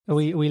Are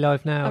we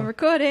live now? I'm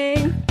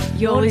recording.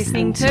 You're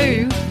listening to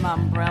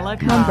Mumbrella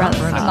Cast.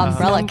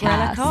 Mumbrella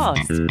Cast.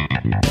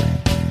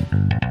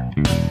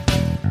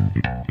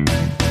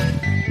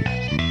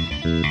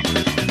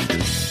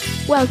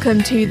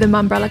 Welcome to the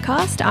Mumbrella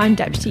Cast. I'm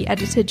Deputy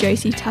Editor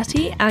Josie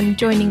Tutty, and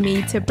joining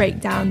me to break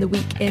down the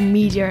week in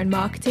media and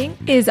marketing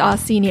is our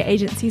Senior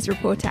Agencies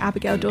reporter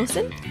Abigail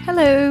Dawson.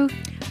 Hello.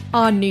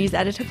 Our news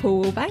editor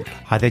Paul Woolbank.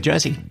 Hi there,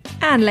 Josie.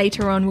 And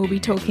later on we'll be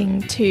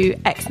talking to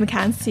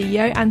ex-McCann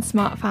CEO and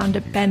Smart founder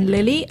Ben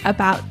Lilly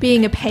about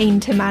being a pain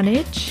to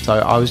manage. So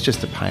I was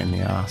just a pain in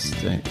the arse.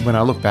 When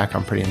I look back,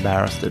 I'm pretty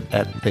embarrassed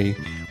at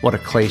what a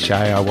cliche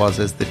I was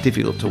as the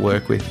difficult to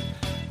work with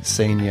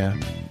senior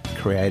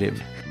creative.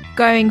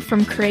 Going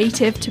from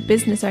creative to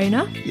business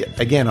owner. Yeah,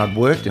 again, I'd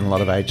worked in a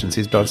lot of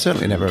agencies, but I've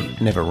certainly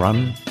never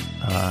run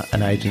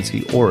an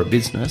agency or a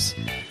business.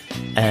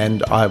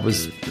 And I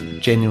was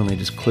genuinely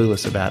just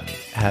clueless about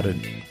how to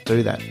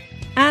do that.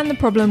 And the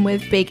problem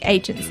with big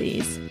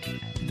agencies.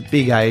 The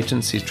big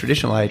agencies,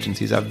 traditional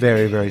agencies, are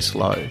very, very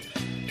slow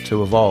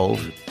to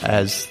evolve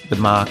as the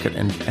market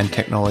and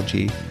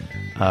technology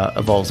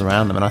evolves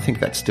around them. And I think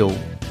that's still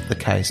the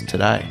case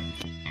today.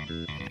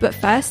 But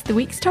first, the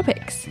week's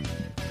topics.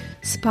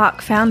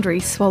 Spark Foundry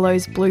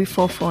swallows Blue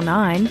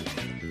 449.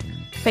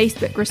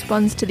 Facebook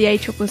responds to the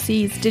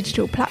ACCC's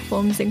digital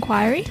platforms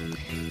inquiry.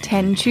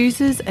 10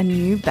 chooses a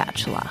new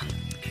bachelor.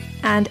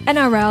 And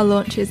NRL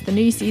launches the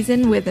new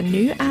season with a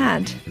new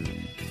ad.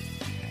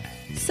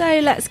 So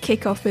let's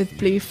kick off with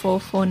Blue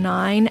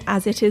 449,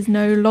 as it is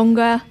no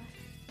longer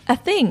a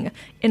thing,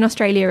 in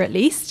Australia at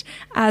least,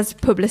 as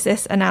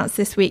Publicis announced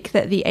this week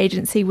that the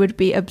agency would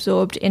be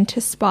absorbed into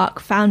Spark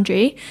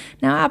Foundry.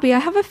 Now, Abby, I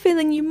have a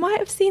feeling you might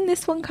have seen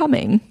this one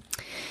coming.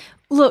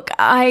 Look,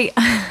 I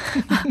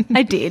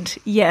did,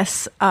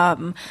 yes.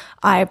 I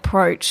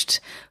approached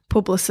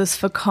Publicis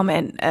for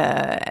comment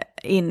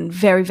in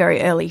very,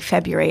 very early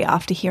February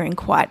after hearing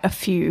quite a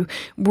few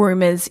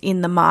rumours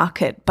in the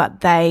market,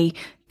 but they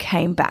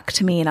came back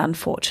to me and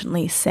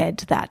unfortunately said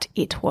that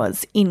it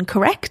was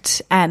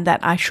incorrect and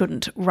that I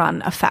shouldn't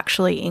run a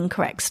factually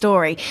incorrect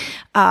story,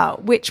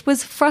 which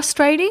was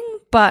frustrating,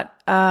 but,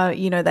 they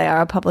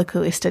are a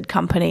publicly listed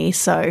company,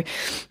 so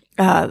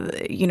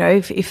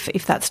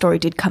if that story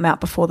did come out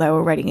before they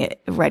were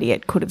ready,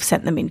 it could have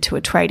sent them into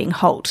a trading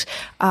halt.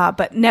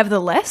 But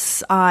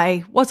nevertheless,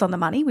 I was on the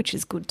money, which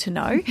is good to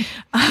know.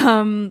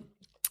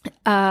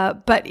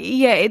 But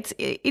yeah, it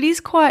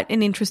is quite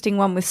an interesting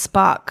one with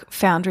Spark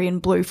Foundry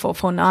and Blue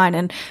 449,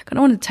 and I kind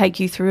of want to take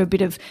you through a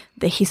bit of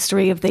the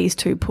history of these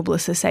two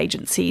Publicis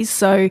agencies.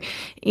 So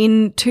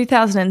in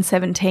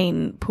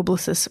 2017,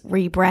 Publicis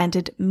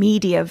rebranded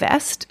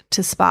MediaVest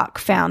to Spark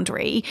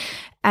Foundry,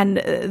 and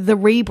the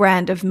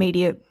rebrand of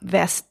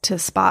MediaVest to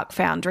Spark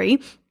Foundry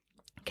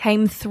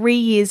came 3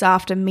 years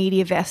after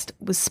MediaVest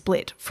was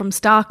split from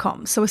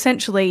Starcom. So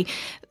essentially,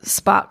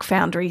 Spark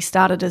Foundry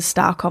started as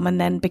Starcom and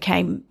then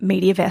became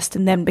MediaVest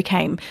and then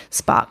became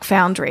Spark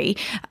Foundry,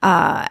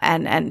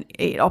 and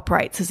it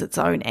operates as its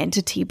own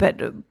entity.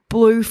 But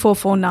Blue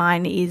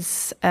 449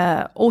 is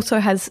also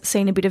has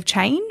seen a bit of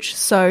change.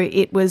 So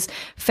it was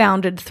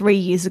founded 3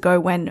 years ago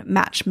when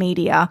Match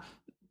Media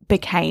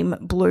became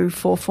Blue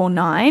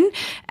 449,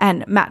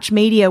 and Match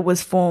Media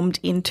was formed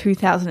in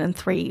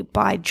 2003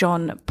 by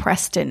John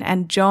Preston,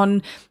 and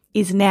John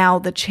is now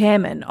the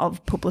chairman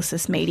of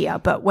Publicis Media.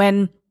 But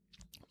when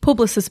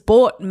Publicis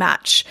bought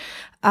Match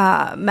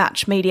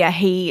Media,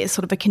 he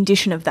sort of a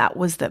condition of that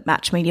was that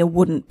Match Media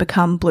wouldn't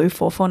become Blue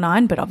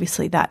 449, but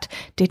obviously that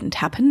didn't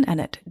happen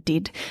and it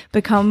did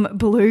become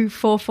Blue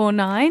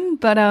 449.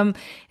 But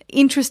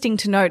interesting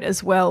to note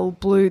as well,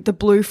 the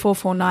Blue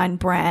 449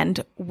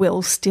 brand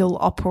will still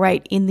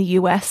operate in the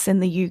US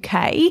and the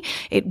UK.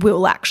 It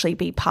will actually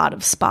be part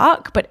of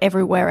Spark, but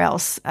everywhere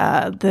else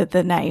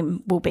the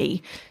name will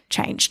be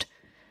changed.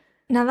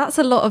 Now, that's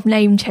a lot of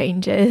name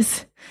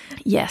changes.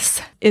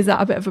 Yes. Is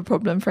that a bit of a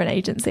problem for an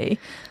agency?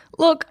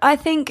 Look, I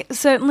think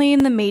certainly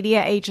in the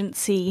media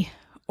agency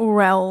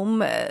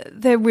realm,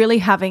 they're really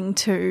having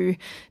to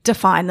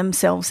define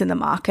themselves in the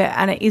market,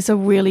 and it is a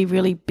really,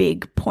 really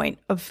big point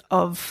of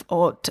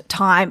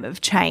time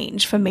of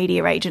change for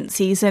media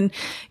agencies. And,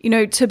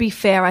 to be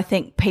fair, I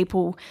think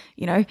people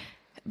are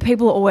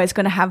always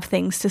going to have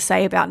things to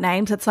say about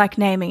names. It's like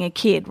naming a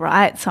kid,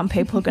 right? Some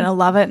people are going to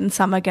love it and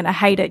some are going to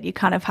hate it. You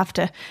kind of have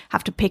to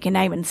pick a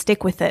name and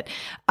stick with it.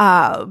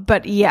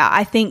 But yeah,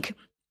 I think,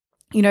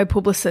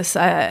 Publicis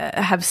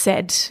have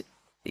said,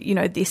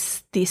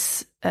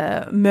 this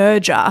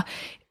merger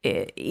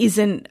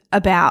isn't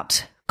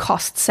about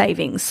cost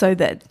savings. So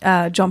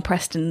that John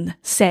Preston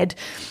said,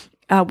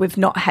 we've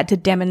not had to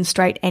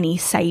demonstrate any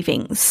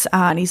savings.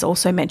 And he's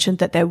also mentioned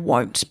that there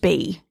won't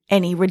be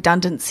any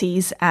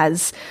redundancies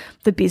as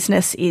the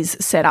business is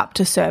set up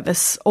to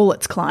service all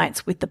its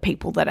clients with the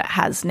people that it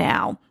has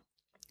now.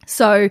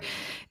 So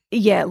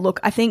Yeah, look,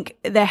 I think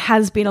there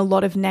has been a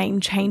lot of name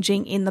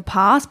changing in the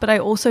past, but I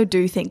also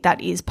do think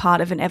that is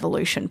part of an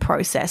evolution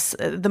process.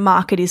 The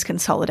market is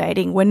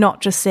consolidating. We're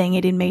not just seeing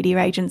it in media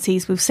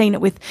agencies. We've seen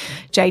it with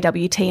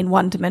JWT and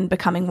Wunderman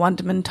becoming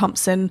Wunderman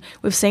Thompson.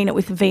 We've seen it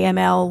with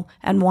VML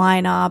and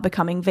Y&R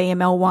becoming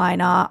VML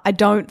Y&R. I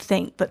don't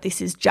think that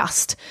this is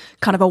just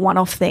kind of a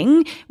one-off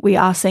thing. We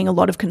are seeing a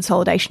lot of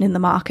consolidation in the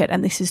market,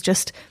 and this is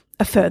just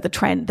a further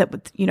trend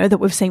that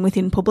we've seen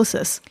within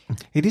Publicis.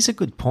 It is a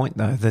good point,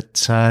 though,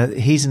 that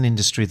here's an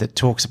industry that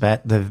talks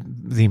about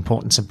the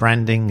importance of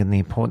branding and the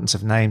importance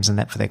of names and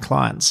that for their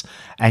clients,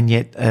 and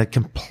yet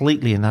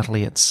completely and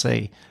utterly at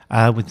sea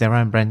with their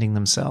own branding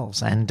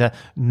themselves and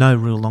no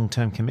real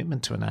long-term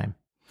commitment to a name.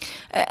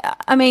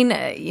 I mean,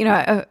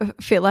 I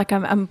feel like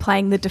I'm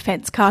playing the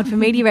defence card for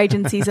media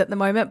agencies at the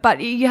moment,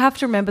 but you have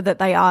to remember that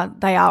they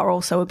are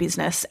also a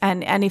business,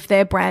 and if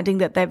their branding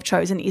that they've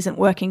chosen isn't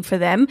working for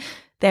them,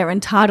 they're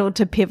entitled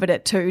to pivot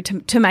it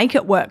to make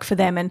it work for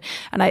them. And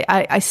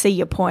I see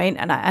your point,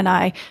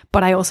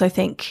 but I also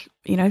think,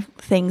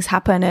 things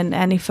happen,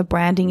 and if a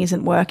branding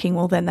isn't working,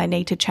 well, then they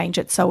need to change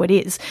it so it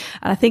is.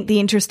 And I think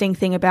the interesting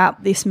thing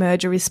about this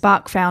merger is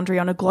Spark Foundry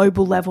on a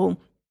global level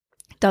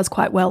does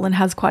quite well and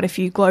has quite a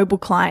few global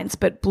clients,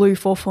 but Blue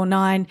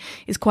 449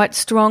 is quite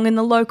strong in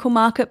the local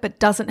market but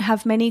doesn't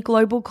have many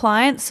global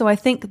clients. So I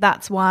think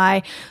that's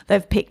why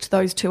they've picked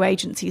those two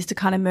agencies to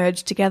kind of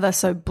merge together.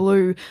 So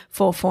Blue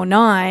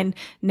 449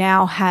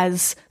 now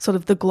has sort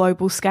of the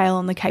global scale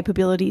and the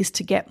capabilities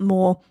to get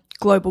more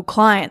global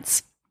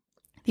clients.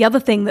 The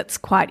other thing that's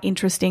quite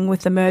interesting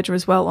with the merger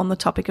as well on the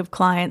topic of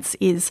clients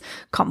is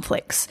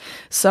conflicts.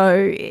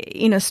 So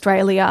in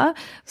Australia,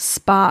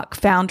 Spark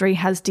Foundry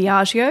has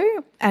Diageo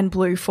and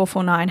Blue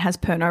 449 has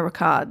Pernod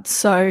Ricard.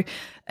 So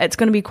it's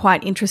going to be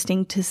quite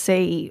interesting to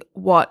see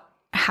what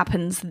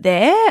happens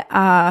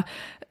there.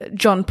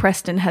 John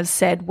Preston has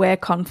said where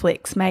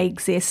conflicts may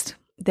exist,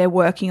 they're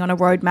working on a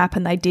roadmap,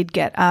 and they did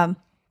get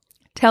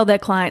tell their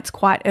clients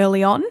quite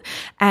early on,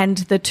 and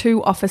the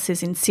two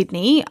offices in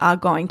Sydney are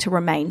going to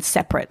remain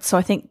separate. So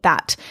I think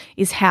that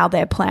is how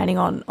they're planning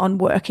on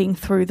working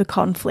through the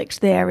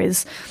conflict there.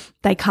 Is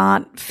they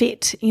can't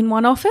fit in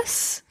one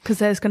office because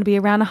there's going to be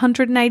around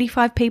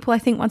 185 people, I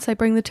think, once they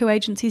bring the two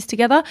agencies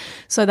together.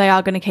 So they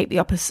are going to keep the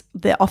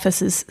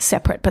offices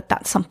separate, but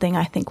that's something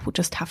I think we'll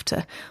just have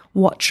to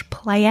watch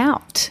play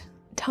out.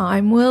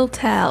 Time will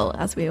tell,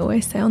 as we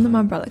always say on the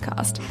Mum Brother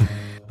Cast.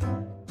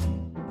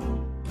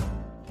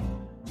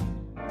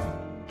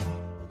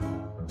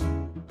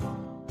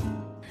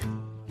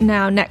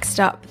 Now, next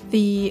up,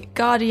 The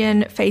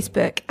Guardian,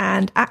 Facebook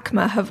and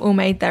ACMA have all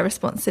made their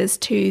responses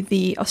to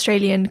the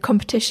Australian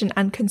Competition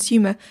and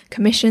Consumer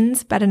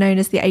Commission's, better known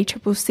as the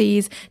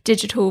ACCC's,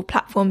 Digital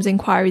Platforms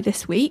Inquiry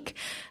this week.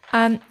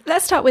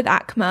 Let's start with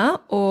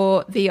ACMA,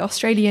 or the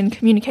Australian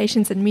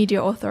Communications and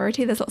Media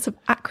Authority. There's lots of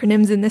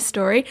acronyms in this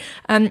story,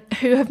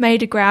 who have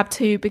made a grab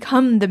to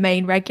become the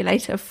main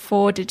regulator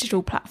for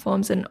digital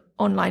platforms and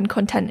online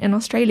content in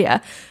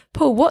Australia.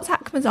 Paul, what's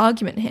ACMA's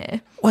argument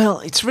here? Well,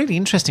 it's really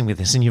interesting with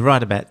this, and you're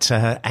right about this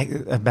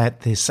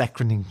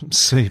acronym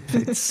soup.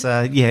 It's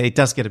it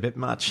does get a bit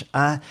much.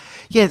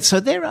 So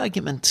their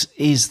argument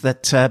is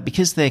that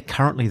because they're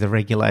currently the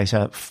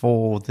regulator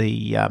for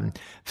the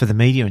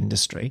media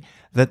industry,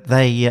 that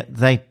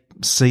they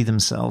see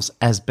themselves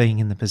as being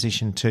in the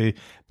position to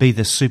be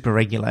the super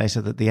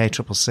regulator that the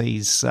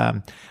ACCC's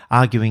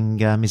arguing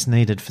is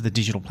needed for the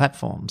digital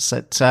platforms.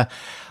 That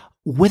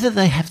whether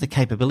they have the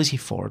capability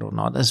for it or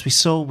not, as we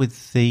saw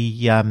with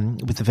the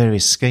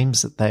various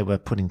schemes that they were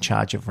put in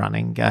charge of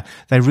running,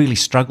 they really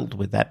struggled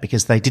with that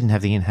because they didn't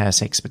have the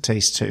in-house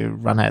expertise to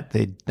run out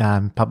the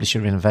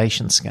publisher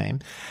innovation scheme,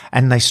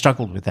 and they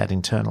struggled with that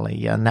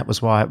internally, and that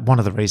was one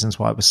of the reasons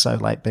why it was so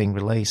late being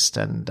released,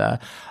 and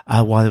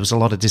why there was a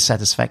lot of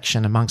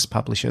dissatisfaction amongst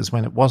publishers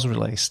when it was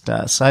released.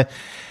 So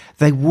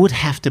they would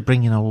have to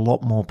bring in a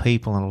lot more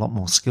people and a lot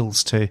more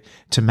skills to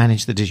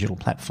manage the digital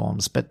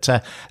platforms. But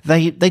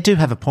they do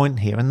have a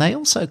point here. And they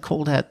also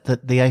called out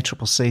that the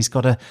ACCC's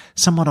got a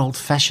somewhat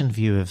old-fashioned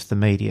view of the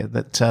media,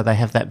 that they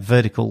have that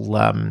vertical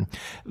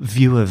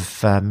view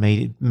of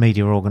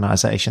media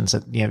organisations,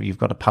 that you've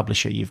got a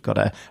publisher, you've got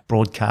a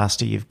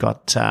broadcaster, you've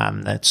got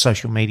a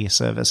social media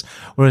service.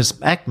 Whereas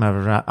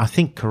ACMA, I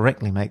think,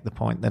 correctly make the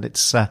point that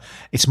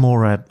it's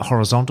more a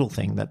horizontal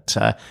thing, that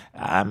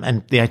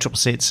and the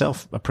ACCC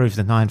itself approved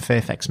the Nine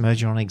Fairfax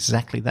merger on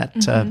exactly that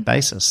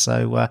basis.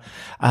 So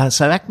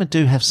ACMA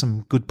do have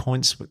some good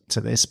points to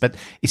this, but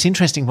it's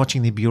interesting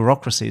watching the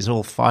bureaucracies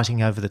all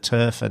fighting over the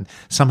turf, and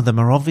some of them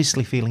are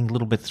obviously feeling a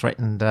little bit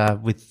threatened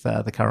with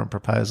the current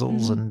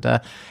proposals. And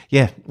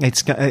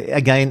it's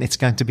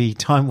going to be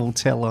time will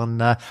tell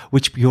on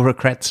which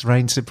bureaucrats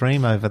reign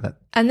supreme over that.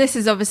 And this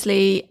is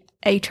obviously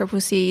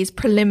ACCC's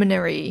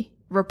preliminary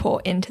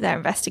report into their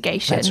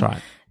investigation. That's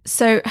right.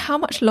 So how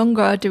much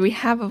longer do we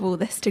have of all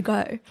this to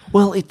go?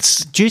 Well,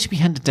 it's due to be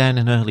handed down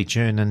in early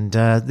June, and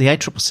the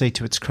ACCC,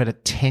 to its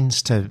credit,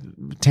 tends to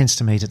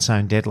meet its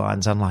own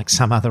deadlines, unlike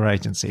some other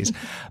agencies.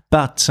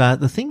 But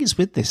the thing is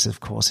with this, of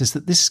course, is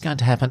that this is going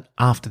to happen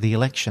after the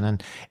election,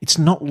 and it's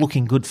not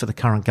looking good for the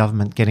current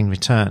government getting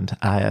returned.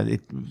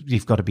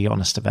 You've got to be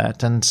honest about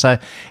it. And so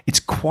it's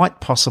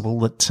quite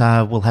possible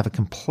that we'll have a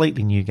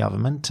completely new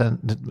government,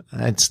 and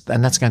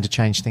that's going to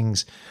change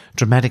things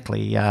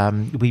dramatically.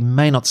 We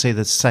may not see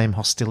the same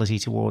hostility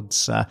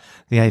towards the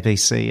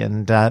ABC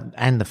and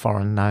the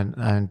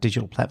foreign-owned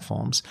digital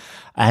platforms,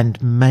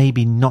 and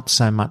maybe not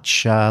so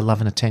much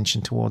love and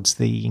attention towards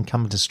the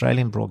incumbent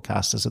Australian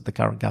broadcasters that the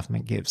current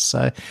government gives.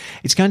 So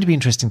it's going to be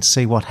interesting to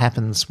see what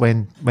happens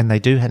when they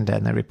do hand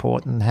down their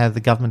report and how the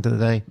government of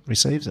the day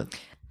receives it.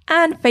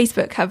 And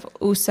Facebook have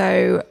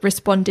also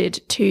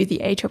responded to the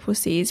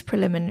ACCC's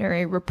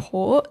preliminary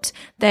report.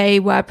 They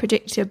were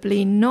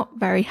predictably not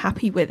very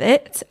happy with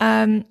it.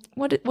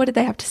 What did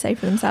they have to say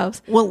for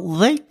themselves? Well,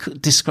 they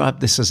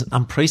described this as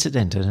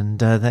unprecedented,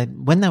 and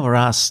when they were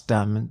asked,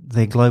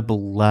 their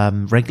global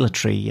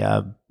regulatory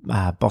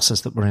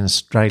bosses that were in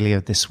Australia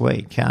this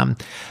week,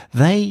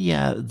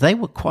 they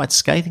were quite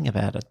scathing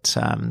about it,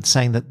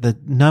 saying that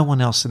no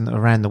one else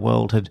around the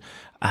world had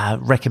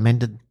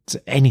recommended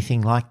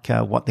anything like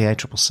what the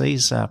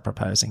ACCC's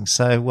proposing.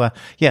 So,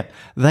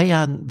 they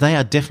are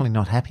definitely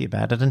not happy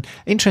about it. And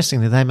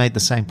interestingly, they made the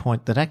same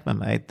point that ACMA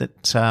made,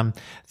 that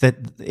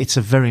it's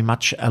a very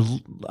much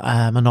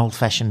an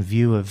old-fashioned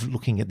view of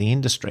looking at the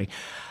industry.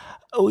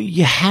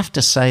 You have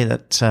to say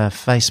that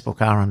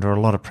Facebook are under a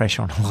lot of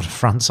pressure on a lot of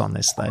fronts on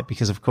this, though,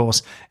 because of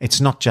course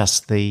it's not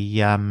just the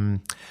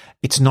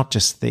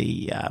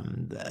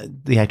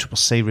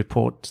ACCC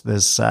report.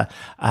 There's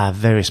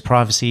various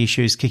privacy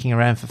issues kicking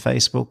around for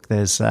Facebook.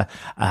 There's a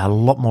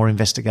lot more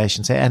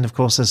investigations there, and of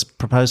course there's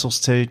proposals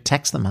to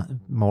tax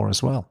them more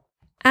as well.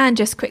 And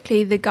just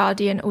quickly, The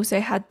Guardian also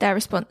had their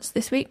response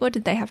this week. What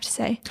did they have to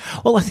say?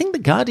 Well, I think The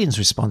Guardian's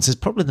response is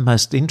probably the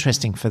most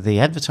interesting for the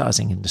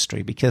advertising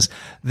industry, because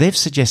they've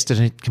suggested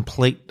a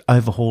complete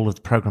overhaul of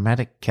the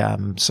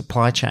programmatic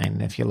supply chain,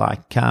 if you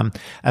like,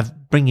 of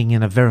bringing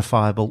in a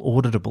verifiable,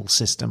 auditable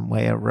system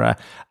where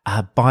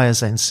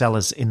buyers and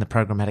sellers in the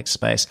programmatic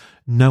space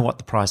know what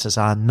the prices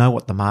are, know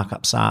what the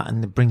markups are,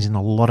 and it brings in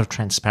a lot of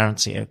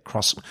transparency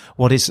across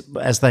what is,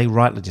 as they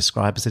rightly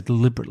describe, as a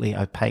deliberately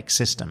opaque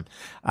system.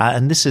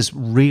 And this is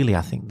really,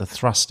 I think, the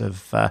thrust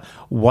of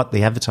what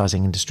the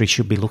advertising industry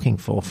should be looking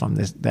for from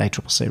the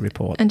ACCC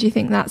report. And do you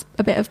think that's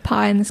a bit of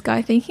pie in the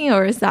sky thinking,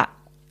 or is that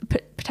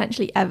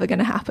potentially ever going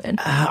to happen?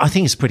 I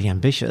think it's pretty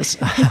ambitious,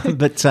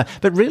 but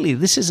really,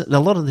 a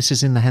lot of this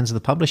is in the hands of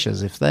the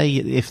publishers. If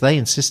they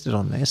insisted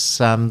on this,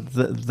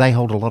 they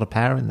hold a lot of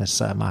power in this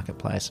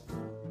marketplace.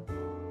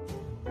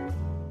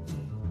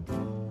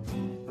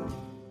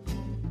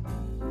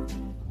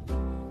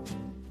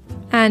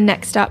 And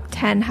next up,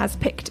 10 has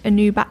picked a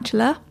new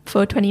Bachelor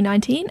for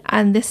 2019,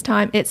 and this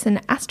time it's an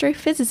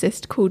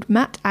astrophysicist called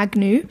Matt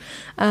Agnew.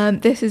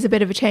 This is a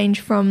bit of a change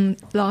from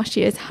last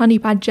year's Honey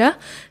Badger.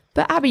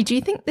 But Abby, do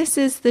you think this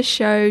is the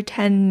show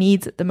 10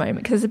 needs at the moment?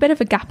 Because there's a bit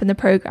of a gap in the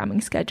programming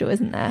schedule,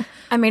 isn't there?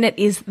 I mean, it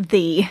is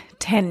the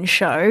 10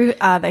 show.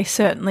 They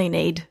certainly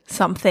need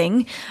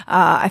something.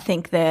 I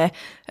think their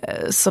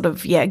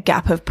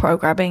gap of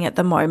programming at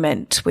the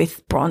moment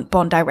with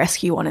Bondi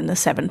Rescue on in the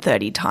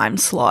 7:30 time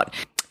slot,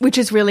 which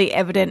is really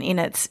evident in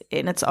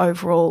its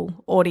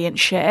overall audience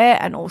share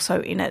and also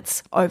in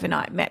its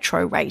overnight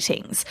metro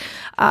ratings.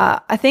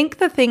 I think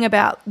the thing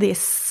about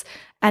this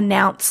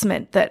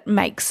announcement that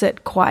makes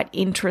it quite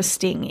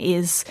interesting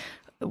is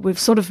we've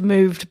sort of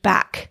moved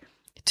back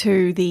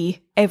to the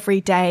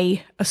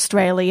everyday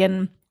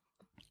Australian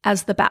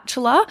as The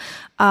Bachelor,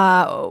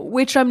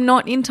 which I'm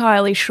not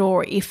entirely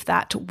sure if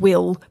that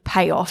will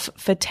pay off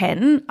for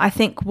 10. I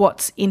think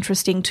what's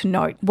interesting to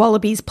note,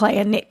 Wallabies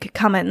player Nick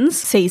Cummins'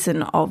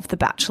 season of The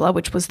Bachelor,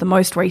 which was the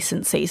most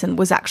recent season,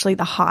 was actually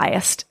the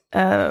highest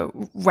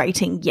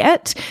rating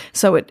yet.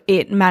 So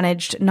it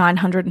managed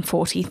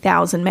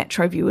 940,000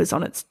 Metro viewers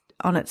on its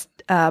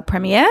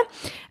premiere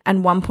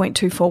and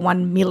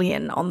 1.241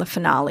 million on the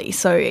finale.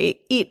 So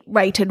it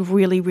rated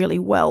really, really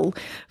well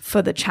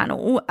for the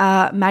channel.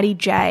 Maddie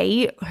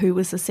J, who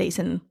was the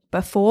season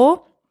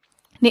before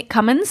Nick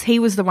Cummins, he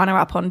was the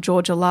runner-up on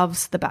Georgia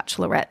Love's The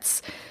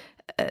Bachelorette's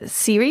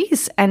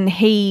series, and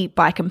he,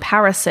 by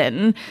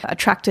comparison,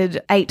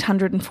 attracted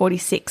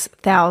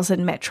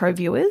 846,000 Metro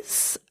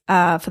viewers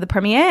for the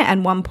premiere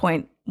and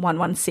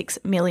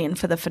 1.116 million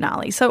for the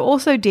finale. So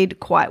also did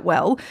quite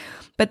well.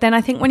 But then I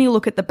think when you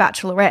look at the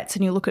Bachelorettes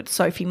and you look at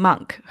Sophie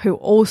Monk, who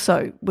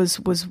also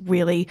was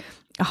really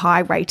a high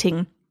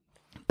rating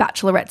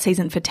Bachelorette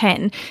season for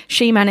 10,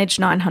 she managed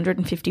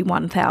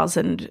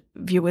 951,000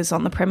 viewers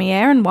on the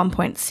premiere and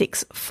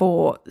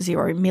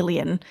 1.640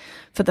 million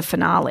for the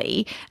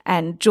finale.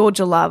 And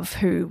Georgia Love,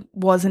 who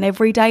was an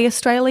everyday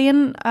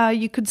Australian,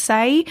 you could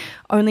say,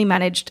 only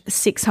managed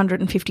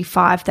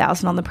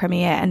 655,000 on the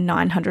premiere and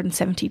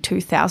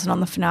 972,000 on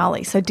the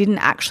finale. So didn't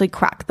actually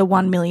crack the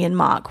 1 million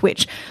mark,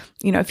 which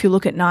if you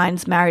look at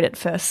Nine's Married at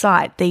First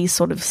Sight, these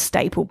sort of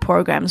staple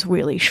programs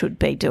really should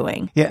be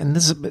doing. Yeah, and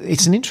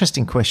it's an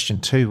interesting question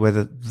too,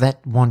 whether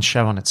that one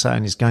show on its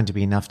own is going to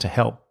be enough to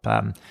help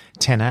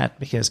 10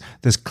 because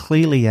there's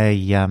clearly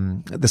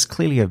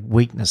a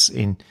weakness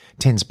in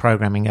 10's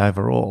programming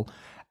overall,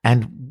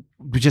 and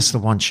just the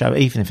one show,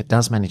 even if it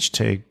does manage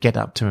to get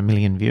up to 1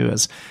 million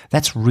viewers,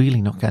 that's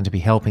really not going to be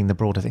helping the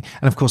broader thing.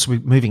 And of course, we're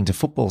moving to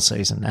football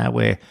season now,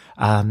 where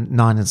 9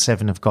 and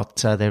 7 have got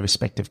their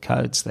respective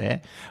codes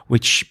there,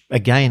 which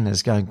again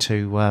is going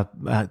to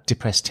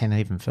depress 10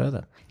 even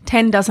further.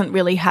 10 doesn't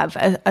really have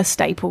a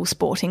staple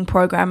sporting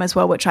program as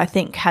well, which I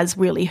think has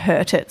really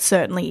hurt it,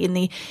 certainly in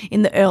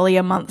the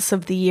earlier months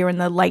of the year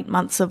and the late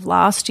months of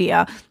last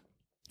year.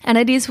 And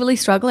it is really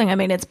struggling. I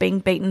mean, it's being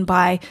beaten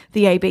by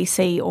the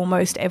ABC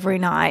almost every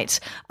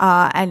night.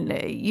 And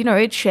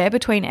its share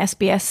between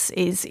SBS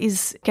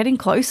is getting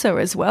closer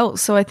as well.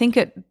 So I think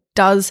I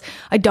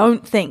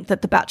don't think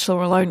that The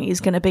Bachelor alone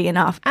is going to be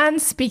enough. And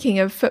speaking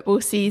of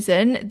football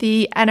season,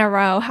 the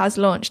NRL has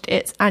launched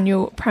its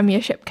annual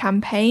premiership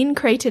campaign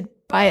created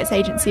by its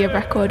agency of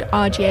record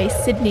RGA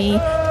Sydney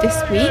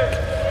this week.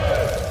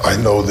 I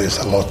know there's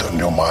a lot on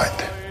your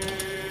mind.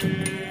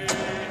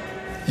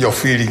 You're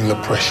feeling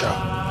the pressure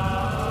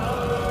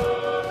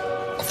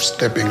of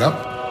stepping up,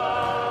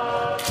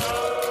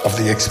 of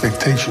the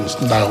expectations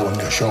now on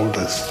your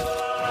shoulders,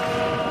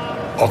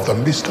 of the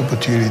missed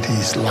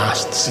opportunities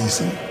last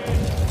season,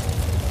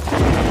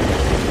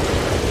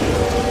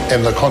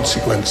 and the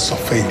consequence of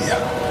failure.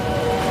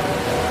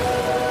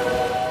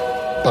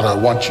 But I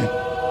want you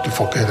to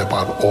forget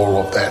about all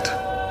of that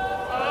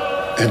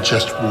and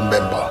just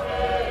remember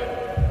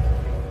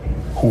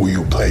who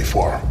you play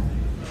for.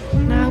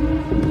 Now,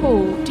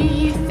 Paul, do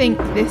you think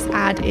this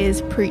ad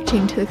is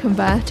preaching to the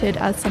converted,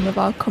 as some of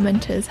our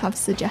commenters have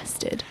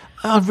suggested?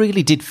 I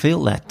really did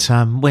feel that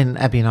when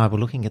Abby and I were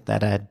looking at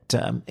that ad.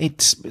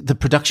 The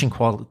production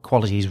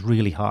quality is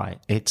really high.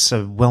 It's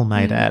a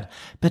well-made ad,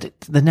 but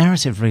the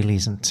narrative really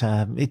isn't.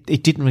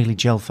 It didn't really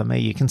gel for me.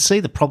 You can see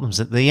the problems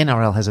that the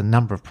NRL has a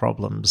number of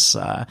problems,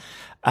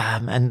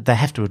 and they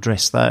have to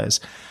address those.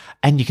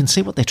 And you can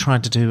see what they're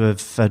trying to do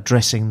of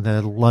addressing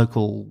the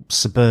local,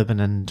 suburban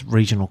and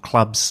regional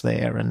clubs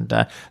there, and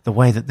the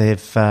way that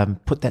they've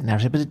put that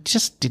narrative. But it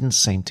just didn't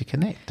seem to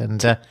connect,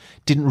 and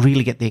didn't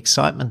really get the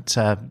excitement,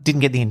 didn't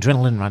get the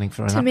adrenaline running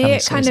for an upcoming season. To me,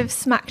 it kind of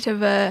smacked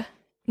of a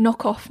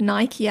knockoff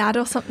Nike ad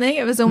or something.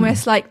 It was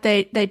almost like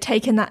they'd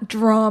taken that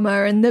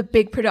drama and the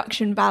big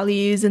production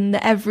values and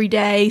the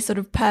everyday sort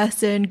of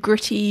person,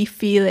 gritty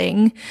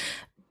feeling.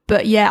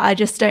 But yeah, I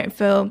just don't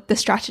feel the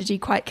strategy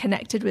quite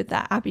connected with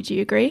that. Abby, do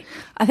you agree?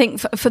 I think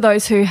for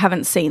those who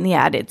haven't seen the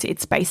ad,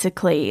 it's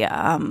basically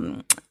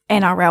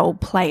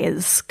NRL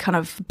players kind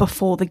of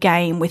before the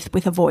game with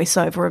a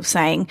voiceover of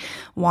saying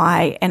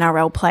why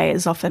NRL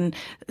players often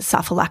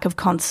suffer a lack of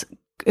confidence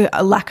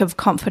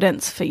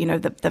for,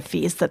 the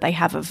fears that they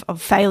have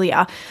of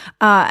failure.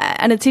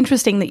 And it's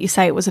interesting that you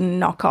say it was a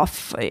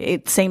knockoff.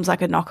 It seems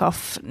like a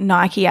knockoff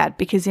Nike ad,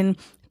 because in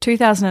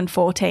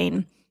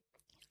 2014,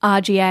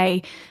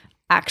 RGA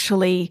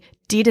actually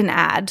did an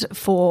ad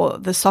for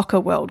the Soccer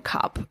World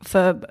Cup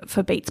for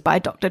Beats by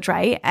Dr.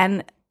 Dre,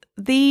 and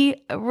the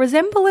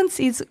resemblance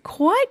is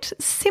quite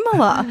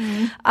similar.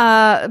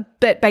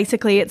 But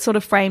basically it's sort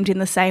of framed in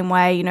the same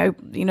way,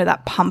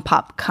 that pump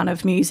up kind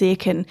of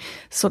music and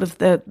sort of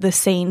the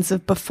scenes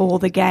of before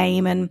the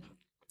game and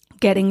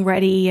getting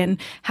ready and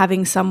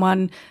having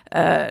someone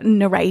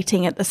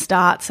narrating at the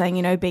start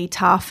saying, be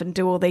tough and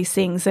do all these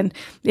things. And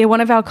yeah,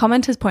 one of our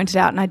commenters pointed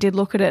out, and I did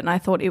look at it and I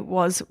thought it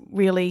was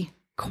really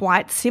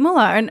quite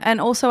similar. And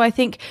also I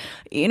think,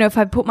 if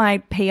I put my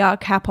PR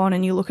cap on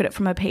and you look at it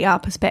from a PR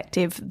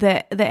perspective,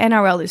 the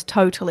NRL is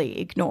totally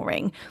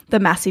ignoring the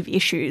massive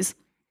issues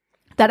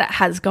that it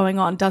has going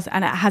on,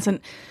 and it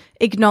hasn't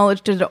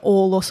acknowledged it at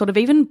all, or sort of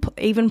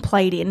even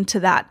played into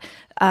that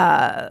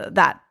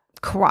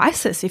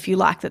crisis, if you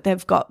like, that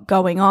they've got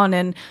going on.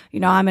 And,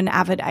 I'm an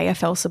avid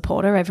AFL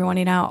supporter. Everyone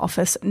in our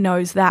office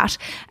knows that.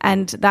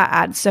 And that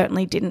ad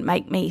certainly didn't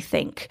make me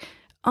think,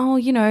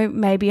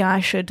 maybe I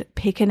should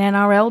pick an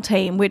NRL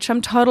team, which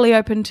I'm totally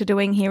open to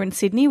doing here in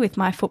Sydney with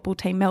my football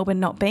team,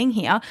 Melbourne, not being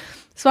here.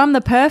 So I'm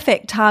the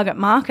perfect target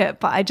market,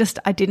 but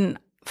I didn't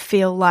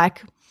feel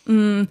like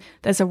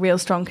there's a real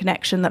strong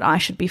connection that I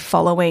should be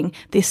following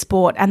this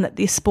sport, and that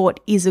this sport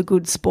is a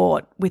good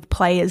sport with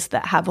players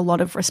that have a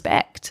lot of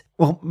respect.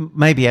 Well,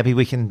 maybe, Abby,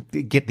 we can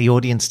get the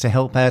audience to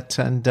help out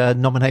and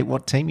nominate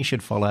what team you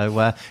should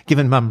follow.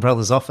 Given Mum and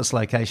Brother's office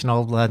location,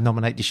 I'll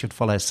nominate you should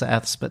follow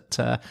Souths, but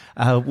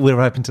we're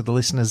open to the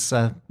listeners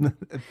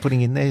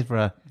putting in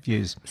their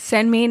views.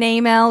 Send me an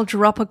email,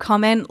 drop a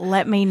comment,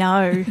 let me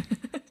know.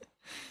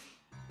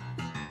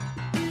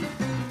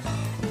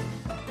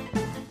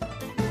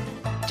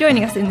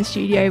 Joining us in the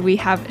studio, we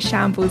have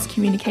Shambles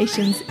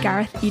Communications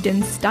Gareth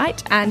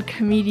Eden-Stite and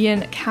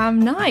comedian Cam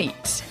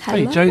Knight.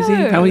 Hello. Hey, Josie,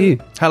 how are you?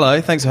 Hello,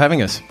 thanks for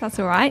having us. That's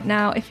all right.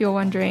 Now, if you're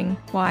wondering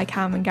why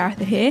Cam and Gareth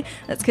are here,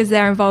 that's because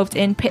they're involved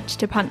in Pitch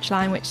to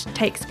Punchline, which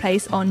takes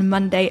place on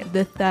Monday,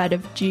 the 3rd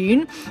of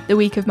June, the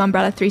week of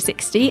Mumbrella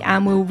 360,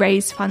 and will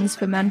raise funds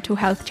for mental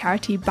health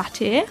charity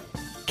Batyr.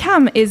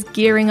 Cam is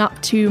gearing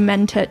up to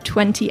mentor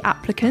 20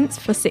 applicants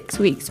for 6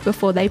 weeks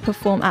before they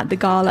perform at the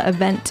gala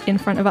event in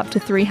front of up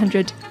to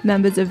 300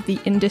 members of the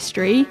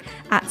industry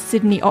at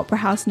Sydney Opera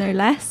House, no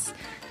less.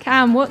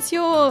 Cam, what's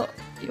your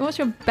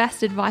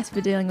best advice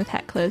for dealing with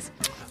hecklers?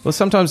 Well,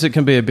 sometimes it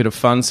can be a bit of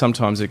fun.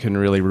 Sometimes it can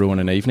really ruin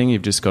an evening.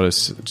 You've just got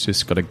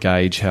to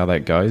gauge how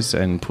that goes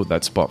and put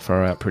that spot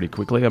throw out pretty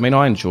quickly. I mean,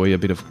 I enjoy a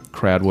bit of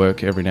crowd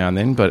work every now and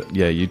then, but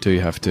yeah, you do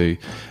have to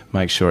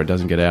make sure it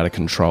doesn't get out of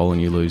control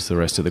and you lose the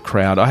rest of the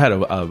crowd. I had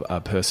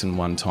a person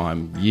one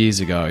time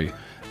years ago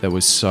that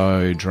was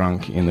so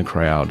drunk in the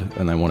crowd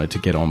and they wanted to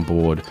get on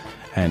board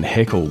and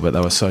heckle, but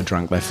they were so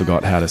drunk they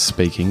forgot how to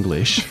speak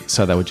English,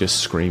 so they were just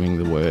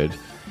screaming the word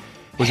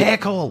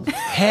heckle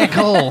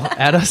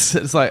at us.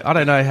 It's like, I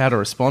don't know how to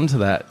respond to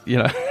that, you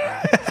know.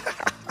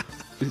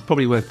 It's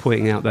probably worth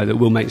pointing out, though, that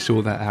we'll make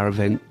sure that our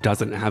event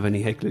doesn't have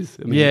any hecklers.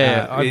 I mean,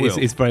 I will.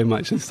 It's very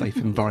much a safe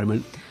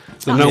environment.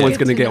 So That's no one's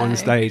good going to to get on know.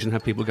 stage and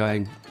have people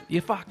going, "You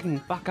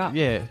fucking fuck up."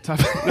 Yeah,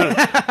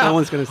 No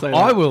one's going to say that.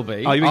 I will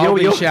be. Oh, I'll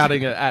be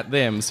shouting at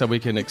them so we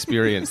can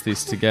experience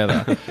this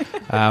together.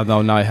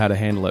 They'll know how to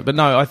handle it. But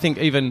no, I think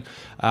even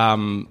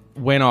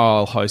when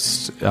I'll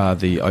host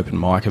the open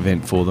mic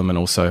event for them and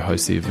also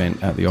host the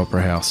event at the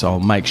Opera House, I'll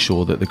make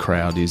sure that the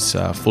crowd is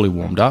fully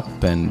warmed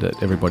up and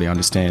that everybody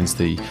understands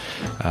the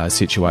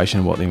situation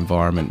and what the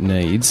environment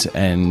needs,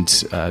 and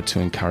to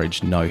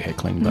encourage no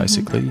heckling,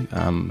 basically.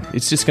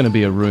 It's just going to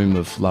be a room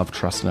of love,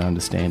 trust and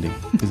understanding,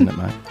 isn't it,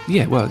 mate?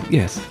 Yeah, well,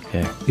 yes.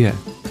 Yeah.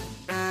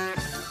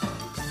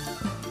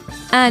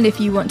 And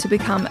if you want to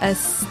become a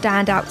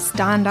standout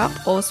stand-up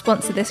or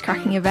sponsor this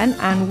cracking event,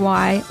 and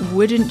why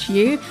wouldn't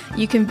you,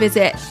 you can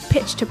visit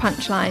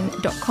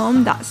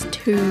pitchtopunchline.com, that's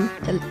 2,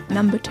 the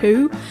number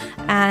 2,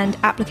 and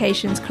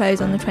applications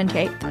close on the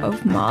 28th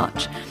of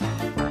March.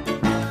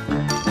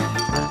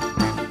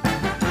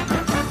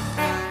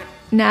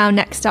 Now,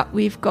 next up,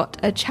 we've got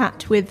a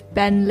chat with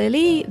Ben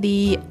Lilly,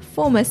 the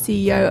former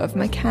CEO of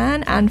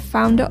McCann and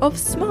founder of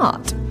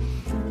Smart.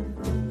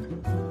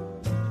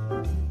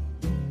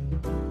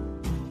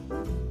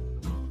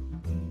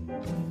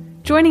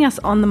 Joining us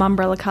on the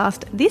Mumbrella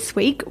Cast this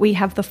week, we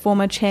have the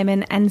former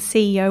chairman and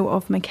CEO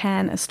of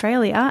McCann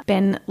Australia,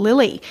 Ben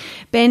Lilly.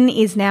 Ben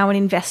is now an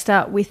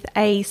investor with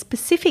a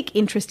specific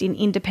interest in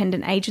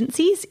independent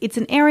agencies. It's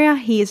an area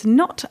he is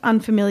not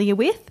unfamiliar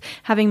with,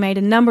 having made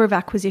a number of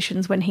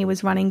acquisitions when he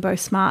was running both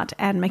Smart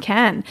and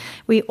McCann.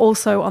 We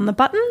also, on the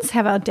buttons,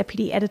 have our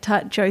deputy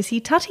editor,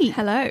 Josie Tutty.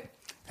 Hello.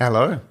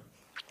 Hello.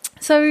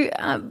 So,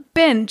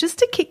 Ben, just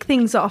to kick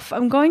things off,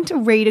 I'm going to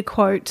read a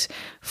quote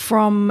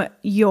from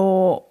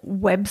your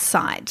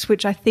website,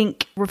 which I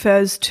think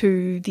refers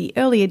to the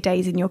earlier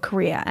days in your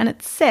career. And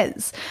it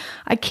says,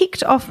 "I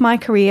kicked off my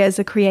career as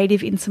a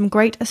creative in some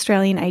great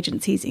Australian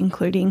agencies,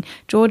 including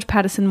George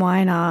Patterson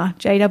Y&R,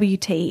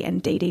 JWT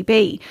and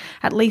DDB.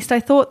 At least I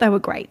thought they were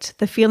great.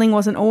 The feeling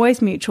wasn't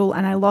always mutual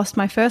and I lost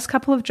my first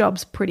couple of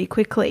jobs pretty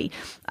quickly.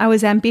 I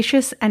was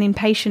ambitious and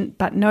impatient,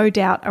 but no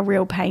doubt a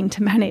real pain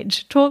to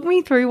manage." Talk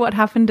me through what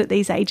happened at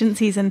these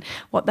agencies and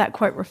what that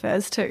quote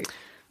refers to.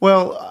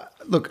 Well,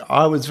 look,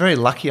 I was very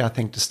lucky, I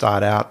think, to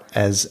start out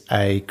as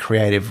a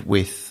creative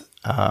with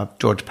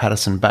George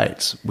Patterson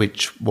Bates,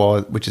 which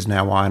is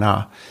now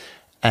Y&R,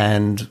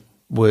 and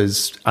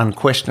was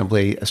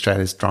unquestionably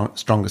Australia's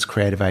strongest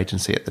creative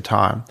agency at the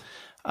time.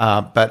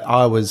 But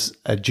I was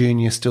a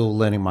junior, still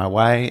learning my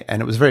way,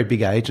 and it was a very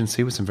big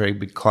agency with some very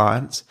big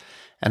clients.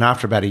 And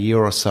after about a year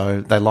or so,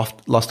 they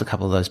lost a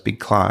couple of those big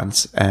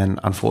clients, and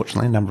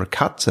unfortunately, a number of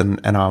cuts, and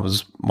I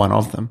was one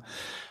of them.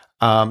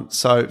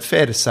 So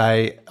fair to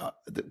say,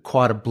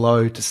 quite a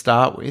blow to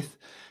start with.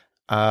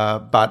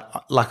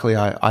 But luckily,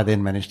 I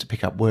then managed to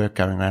pick up work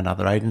going around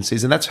other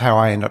agencies, and that's how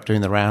I ended up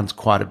doing the rounds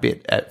quite a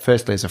bit.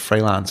 Firstly as a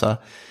freelancer,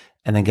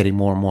 and then getting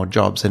more and more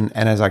jobs. And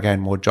as I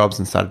gained more jobs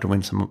and started to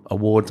win some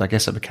awards, I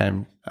guess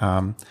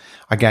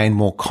I gained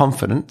more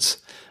confidence.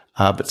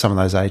 But some of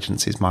those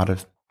agencies might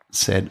have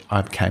said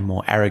I became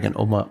more arrogant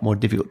or more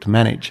difficult to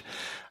manage.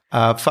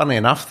 Funnily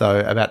enough,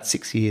 though, about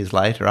 6 years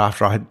later,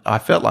 after I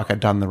felt like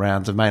I'd done the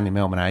rounds of mainly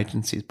Melbourne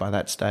agencies by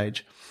that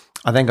stage,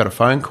 I then got a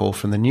phone call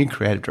from the new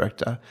creative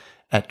director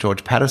at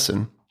George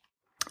Patterson,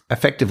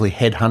 effectively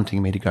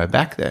headhunting me to go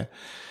back there.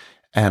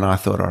 And I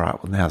thought, all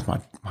right, well, now's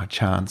my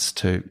chance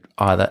to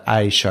either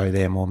A, show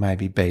them, or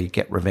maybe B,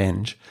 get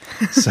revenge.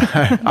 So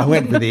I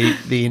went for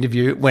the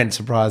interview. It went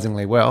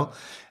surprisingly well.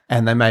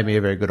 And they made me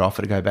a very good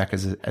offer to go back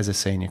as a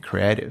senior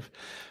creative.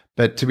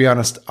 But to be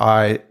honest,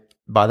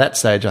 by that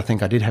stage, I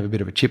think I did have a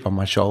bit of a chip on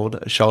my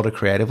shoulder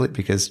creatively,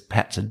 because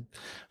Pats had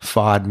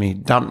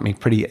dumped me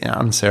pretty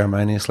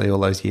unceremoniously all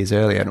those years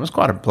earlier. And it was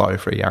quite a blow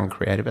for a young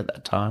creative at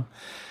that time.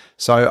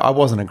 So I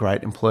wasn't a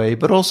great employee,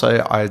 but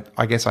also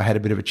I guess I had a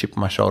bit of a chip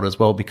on my shoulder as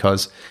well,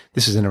 because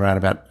this is in around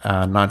about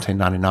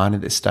 1999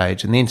 at this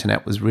stage, and the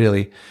internet was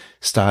really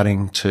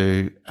starting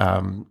to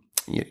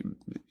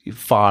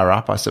fire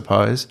up, I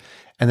suppose.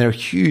 And there are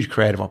huge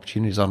creative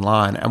opportunities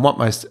online. And what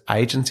most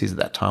agencies at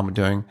that time were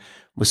doing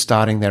was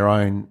starting their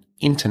own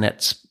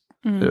internets.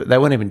 They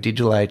weren't even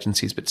digital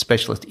agencies, but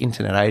specialist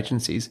internet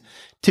agencies,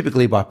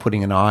 typically by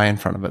putting an I in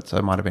front of it. So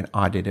it might have been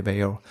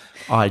IDDB or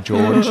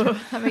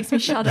iGeorge. That makes me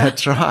shudder.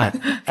 That's right.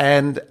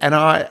 And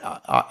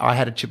I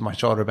had a chip on my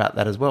shoulder about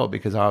that as well,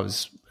 because I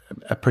was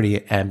a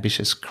pretty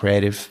ambitious,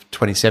 creative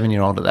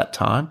 27-year-old at that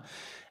time.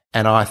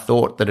 And I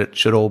thought that it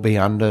should all be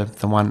under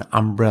the one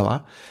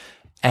umbrella.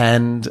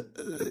 And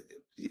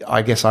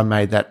I guess I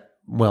made that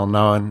well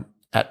known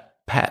at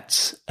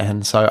Pat's.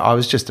 And so I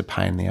was just a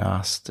pain in the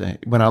arse.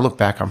 When I look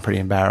back, I'm pretty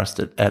embarrassed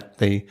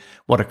at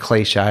what a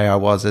cliche I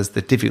was as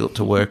the difficult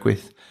to work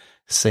with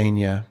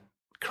senior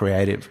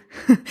creative.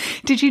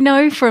 Did you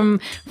know from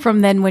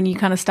then, when you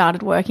kind of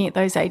started working at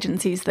those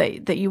agencies,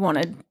 that you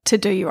wanted to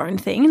do your own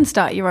thing and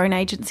start your own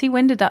agency?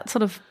 When did that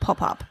sort of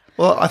pop up?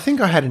 Well, I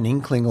think I had an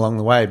inkling along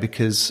the way,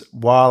 because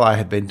while I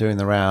had been doing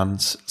the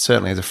rounds,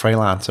 certainly as a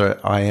freelancer,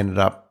 I ended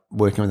up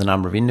working with a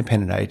number of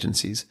independent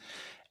agencies.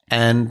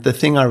 And the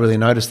thing I really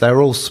noticed, they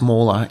were all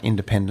smaller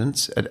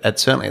independents.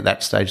 Certainly at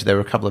that stage, there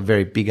were a couple of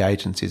very big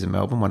agencies in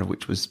Melbourne, one of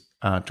which was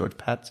George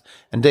Pat's,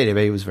 and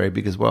DDB was very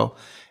big as well.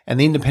 And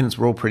the independents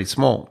were all pretty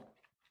small.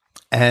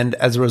 And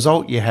as a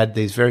result, you had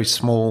these very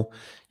small,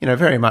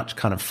 very much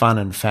kind of fun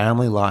and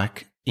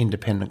family-like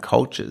independent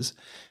cultures.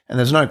 And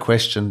there's no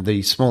question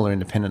the smaller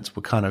independents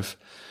were kind of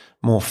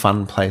more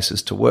fun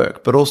places to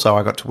work. But also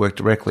I got to work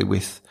directly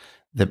with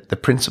the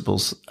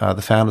principals,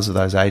 the founders of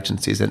those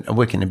agencies, and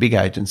working in a big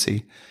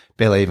agency,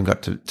 barely even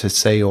got to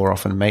see or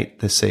often meet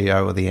the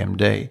CEO or the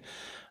MD,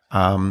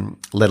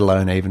 let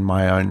alone even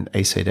my own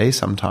ECD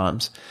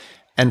sometimes.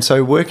 And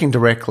so working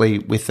directly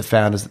with the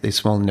founders of these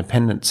small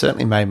independents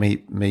certainly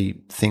made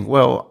me think,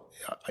 well,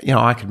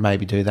 I could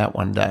maybe do that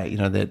one day.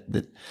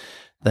 That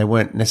they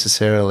weren't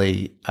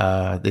necessarily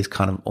these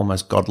kind of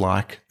almost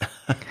godlike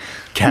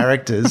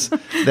characters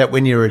that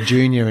when you're a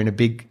junior in a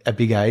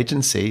big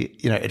agency,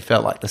 it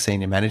felt like the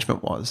senior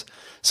management was.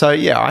 So,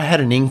 yeah, I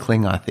had an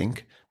inkling, I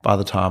think, by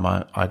the time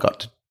I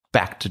got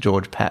back to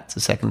George Pat's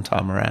the second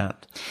time around.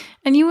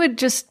 And you were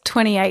just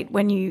 28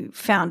 when you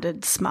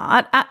founded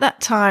Smart. At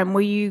that time,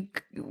 were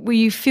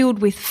you filled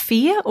with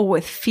fear or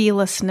with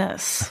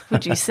fearlessness,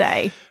 would you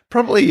say?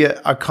 Probably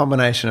a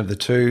combination of the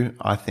two,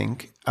 I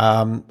think.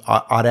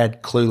 I'd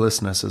add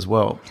cluelessness as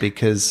well,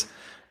 because,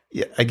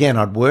 again,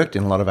 I'd worked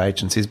in a lot of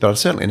agencies, but I'd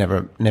certainly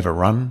never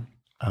run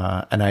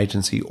an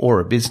agency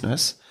or a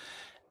business,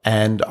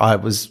 and I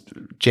was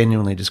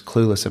genuinely just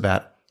clueless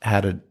about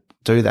how to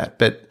do that.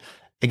 But,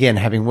 again,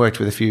 having worked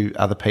with a few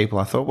other people,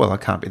 I thought, well,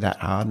 it can't be that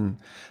hard, and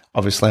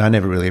obviously I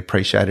never really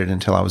appreciated it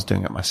until I was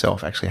doing it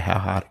myself, actually, how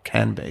hard it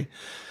can be.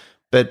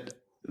 But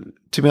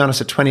to be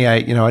honest, at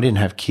 28, I didn't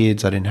have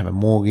kids, I didn't have a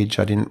mortgage,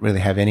 I didn't really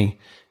have any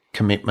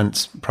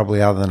commitments,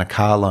 probably other than a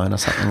car loan or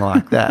something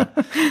like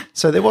that.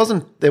 So there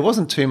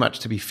wasn't too much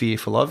to be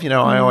fearful of.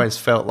 I always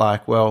felt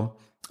like, well,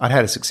 I'd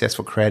had a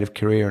successful creative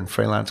career and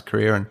freelance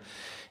career, and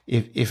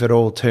if it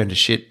all turned to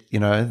shit,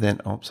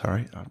 then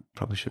sorry, I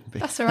probably shouldn't be.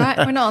 That's all right.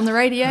 We're not on the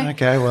radio.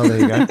 Okay, well, there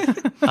you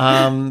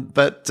go.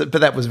 But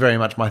that was very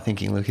much my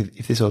thinking. Look,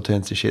 if this all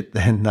turns to shit,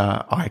 then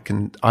I've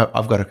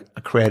got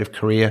a creative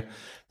career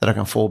that I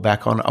can fall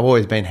back on. I've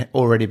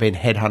already been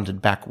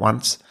headhunted back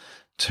once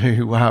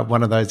to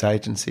one of those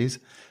agencies,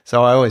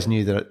 so I always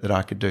knew that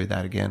I could do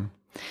that again.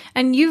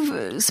 And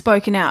you've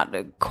spoken out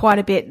quite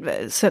a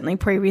bit, certainly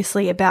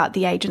previously, about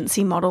the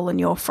agency model and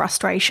your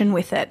frustration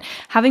with it.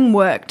 Having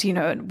worked,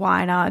 at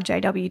Y&R,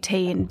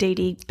 JWT and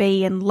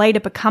DDB, and later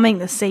becoming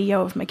the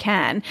CEO of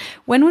McCann,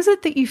 when was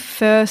it that you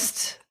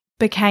first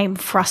became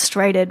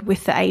frustrated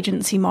with the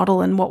agency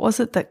model, and what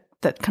was it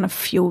that kind of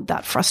fueled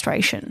that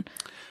frustration?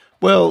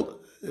 Well,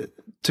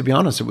 to be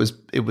honest,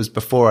 it was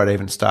before I'd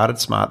even started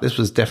Smart. This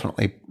was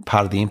definitely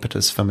part of the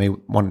impetus for me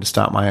wanting to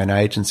start my own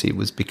agency,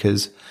 was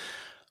because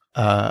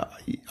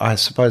I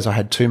suppose I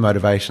had two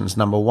motivations.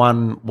 Number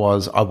one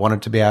was I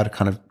wanted to be able to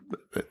kind of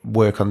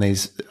work on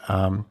these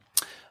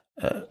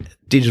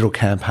digital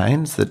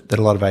campaigns that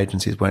a lot of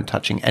agencies weren't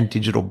touching, and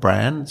digital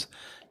brands.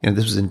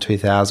 This was in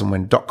 2000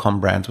 when .com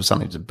brands were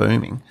something that's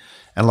booming,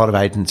 and a lot of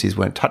agencies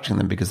weren't touching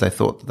them because they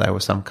thought that they were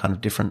some kind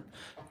of different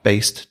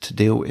beast to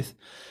deal with.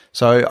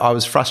 So I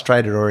was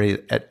frustrated already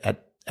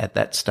at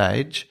that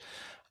stage,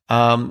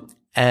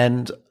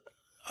 and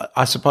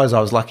I suppose I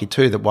was lucky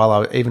too that while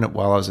I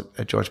was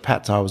at George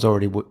Pat's, I was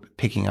already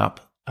picking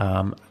up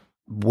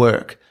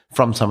work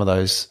from some of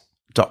those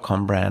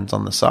 .com brands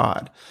on the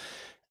side,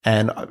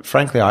 and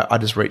frankly, I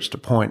just reached a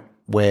point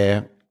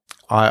where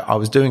I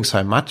was doing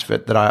so much of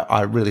it that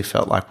I really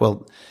felt like,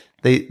 well,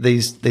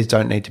 these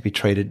don't need to be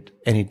treated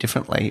any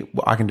differently.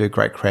 I can do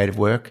great creative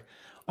work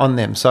on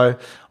them. So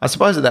I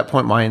suppose at that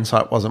point my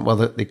insight wasn't, well,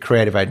 the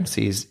creative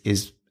agency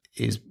is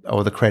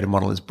or the creative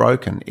model is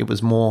broken. It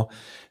was more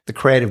the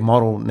creative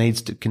model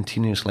needs to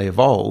continuously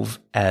evolve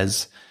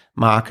as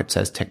markets,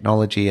 as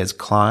technology, as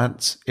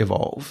clients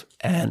evolve.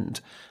 And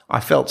I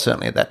felt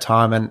certainly at that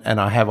time,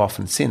 and I have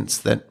often since,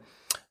 that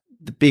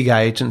the big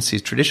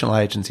agencies, traditional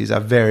agencies, are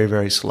very,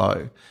 very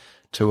slow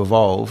to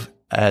evolve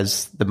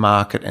as the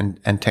market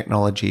and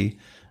technology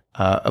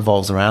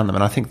evolves around them.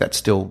 And I think that's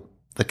still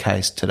the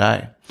case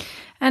today.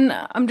 And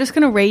I'm just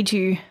going to read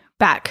you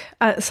back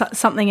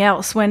something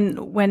else.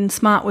 When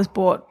Smart was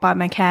bought by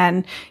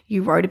McCann,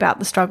 you wrote about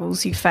the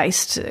struggles you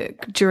faced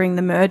during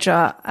the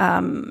merger.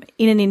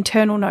 In an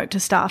internal note to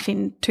staff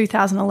in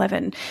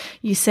 2011,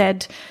 you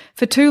said,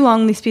 "For too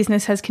long, this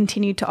business has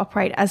continued to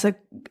operate as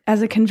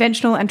a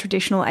conventional and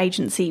traditional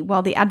agency,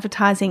 while the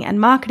advertising and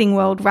marketing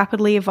world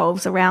rapidly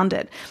evolves around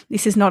it.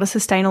 This is not a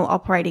sustainable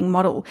operating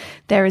model.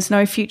 There is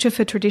no future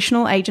for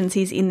traditional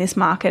agencies in this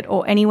market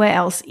or anywhere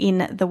else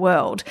in the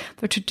world.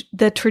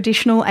 The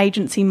traditional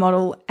agency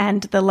model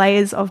and the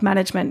layers of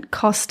management,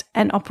 cost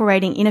and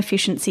operating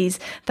inefficiencies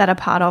that are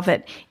part of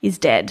it is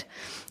dead."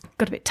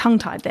 Got a bit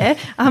tongue-tied there.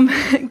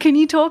 Can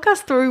you talk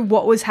us through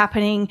what was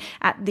happening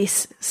at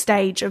this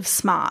stage of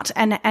Smart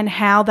and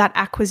how that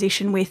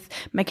acquisition with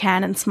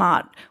McCann and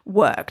Smart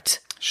worked?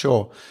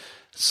 Sure.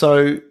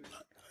 So,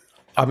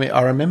 I mean,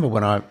 I remember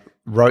when I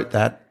wrote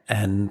that,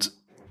 and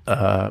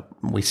I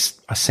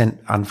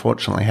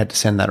unfortunately had to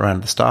send that around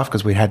to the staff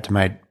because we had to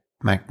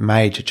make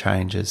major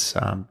changes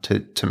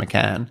to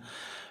McCann.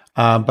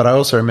 But I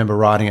also remember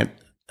writing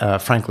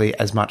it, frankly,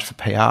 as much for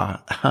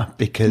PR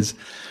because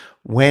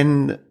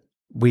when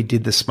we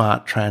did the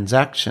Smart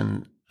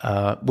transaction,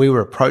 we were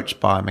approached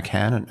by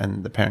McCann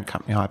and the parent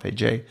company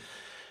IPG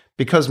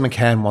because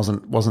McCann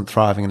wasn't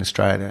thriving in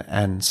Australia,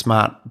 and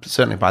Smart,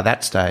 certainly by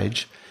that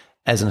stage,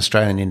 as an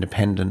Australian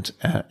independent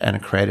and a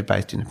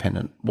creative-based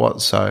independent,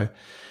 was. So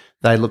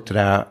they looked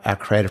at our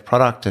creative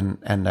product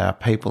and our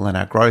people and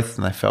our growth,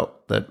 and they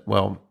felt that,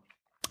 well,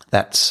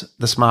 that's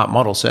the Smart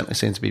model certainly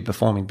seems to be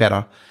performing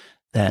better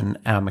than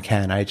our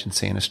McCann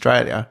agency in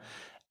Australia.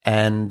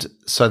 And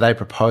so they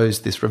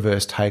proposed this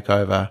reverse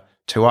takeover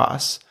to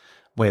us,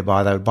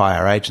 whereby they would buy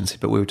our agency,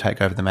 but we would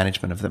take over the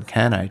management of the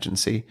McCann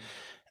agency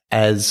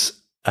as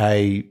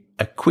a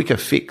quicker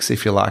fix,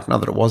 if you like. Not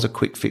that it was a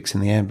quick fix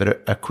in the end,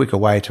 but a quicker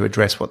way to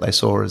address what they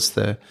saw as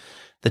the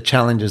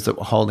challenges that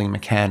were holding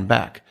McCann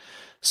back.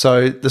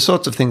 So the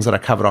sorts of things that I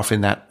covered off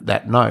in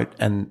that note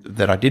and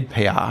that I did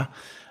PR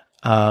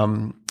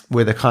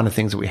were the kind of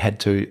things that we had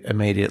to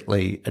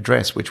immediately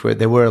address, which were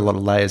there were a lot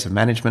of layers of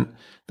management.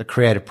 The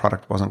creative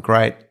product wasn't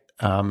great.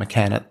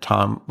 McCann at the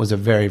time was a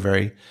very,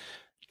 very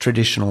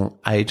traditional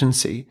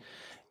agency.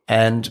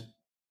 And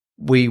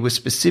we were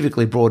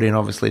specifically brought in,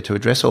 obviously, to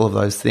address all of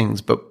those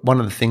things. But one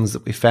of the things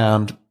that we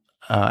found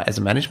as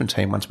a management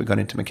team once we got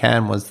into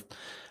McCann was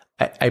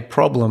a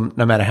problem,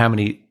 no matter how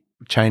many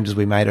changes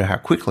we made or how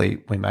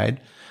quickly we made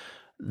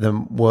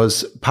them,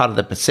 was part of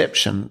the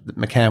perception that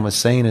McCann was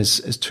seen as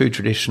too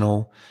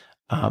traditional.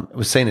 It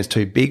was seen as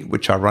too big,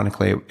 which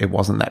ironically it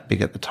wasn't that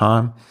big at the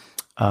time.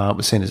 It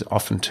was seen as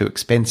often too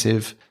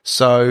expensive.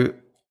 So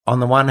on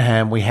the one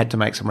hand, we had to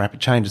make some rapid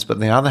changes, but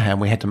on the other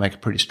hand, we had to make a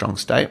pretty strong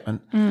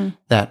statement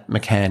that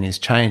McCann is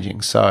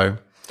changing. So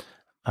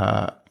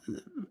I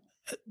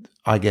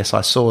guess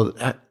I saw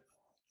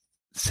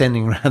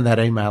sending around that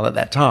email at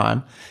that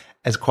time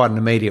as quite an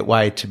immediate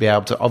way to be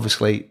able to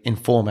obviously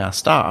inform our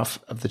staff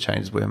of the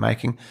changes we were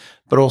making,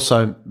 but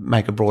also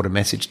make a broader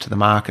message to the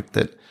market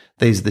that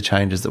these are the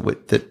changes that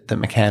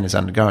McCann is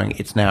undergoing.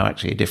 It's now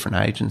actually a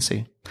different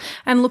agency.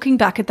 And looking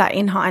back at that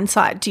in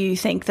hindsight, do you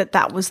think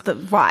that was the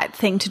right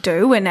thing to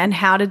do? And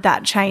how did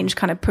that change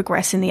kind of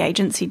progress in the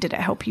agency? Did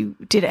it help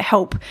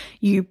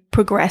you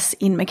progress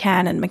in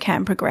McCann and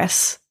McCann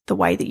progress the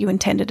way that you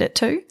intended it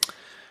to?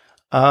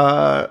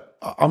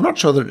 I'm not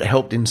sure that it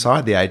helped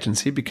inside the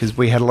agency because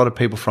we had a lot of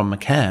people from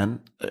McCann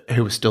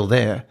who were still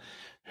there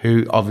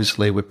who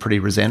obviously were pretty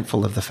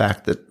resentful of the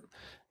fact that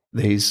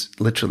these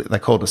literally, they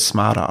called us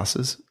smart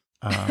asses,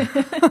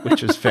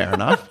 which is fair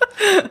enough.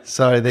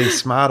 So these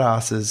smart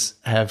asses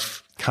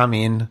have come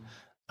in,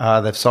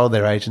 they've sold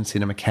their agency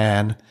to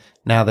McCann.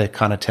 Now they're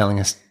kind of telling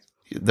us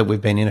that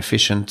we've been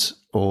inefficient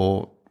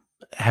or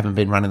haven't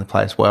been running the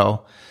place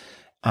well.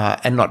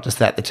 And not just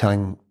that, they're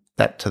telling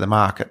that to the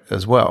market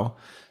as well.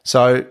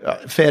 So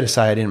fair to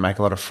say I didn't make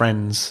a lot of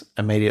friends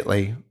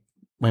immediately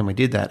when we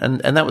did that.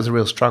 And that was a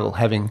real struggle,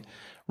 having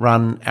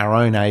run our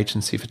own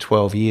agency for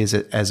 12 years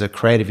as a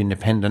creative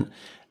independent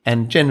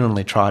and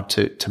genuinely tried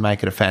to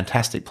make it a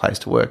fantastic place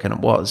to work, and it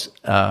was.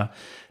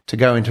 To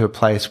go into a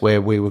place where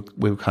we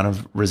were kind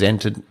of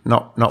resented,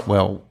 not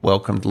well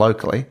welcomed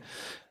locally.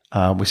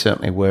 We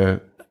certainly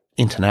were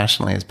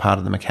internationally as part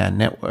of the McCann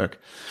network.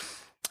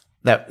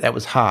 That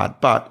was hard,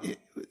 but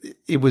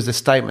it was a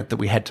statement that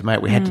we had to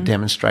make. We had to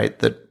demonstrate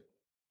that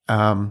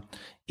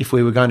if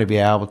we were going to be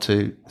able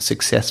to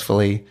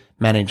successfully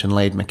manage and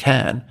lead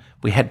McCann,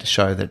 we had to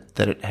show that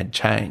it had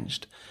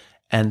changed.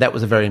 And that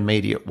was a very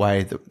immediate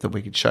way that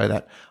we could show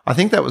that. I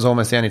think that was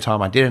almost the only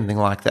time I did anything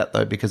like that,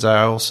 though, because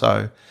I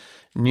also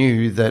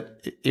knew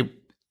that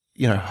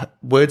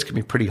words can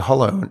be pretty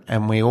hollow,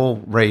 and we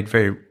all read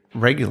very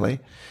regularly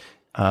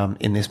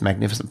in this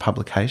magnificent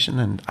publication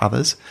and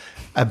others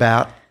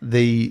about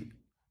the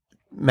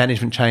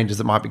management changes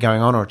that might be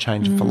going on or a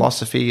change in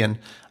philosophy. And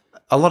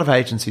a lot of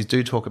agencies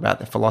do talk about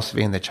their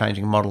philosophy and their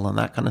changing model and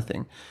that kind of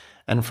thing.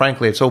 And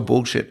frankly, it's all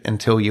bullshit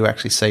until you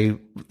actually see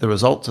the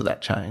results of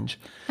that change.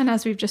 And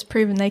as we've just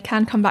proven, they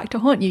can come back to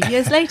haunt you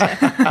years later.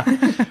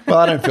 Well,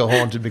 I don't feel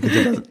haunted because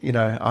it doesn't,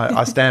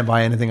 I stand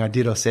by anything I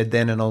did or said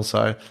then, and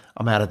also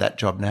I'm out of that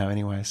job now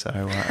anyway. So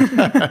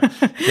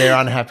they're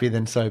unhappy,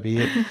 then so be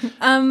it.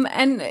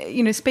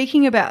 And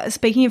speaking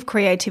of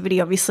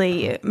creativity,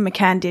 obviously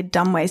McCann did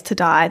Dumb Ways to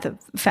Die, the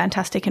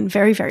fantastic and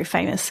very, very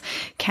famous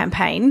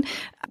campaign.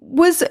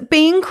 Was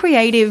being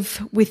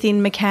creative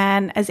within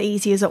McCann as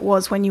easy as it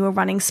was when you were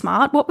running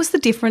Smart? What was the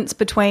difference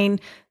between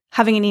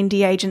having an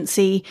indie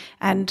agency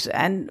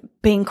and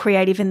being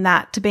creative in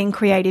that to being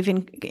creative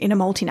in a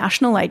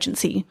multinational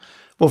agency?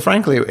 Well,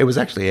 frankly, it was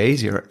actually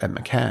easier at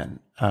McCann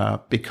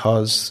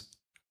because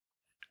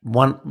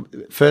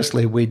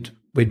firstly, we'd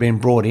been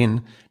brought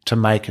in to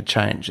make a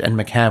change, and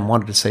McCann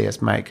wanted to see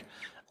us make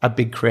a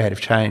big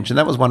creative change, and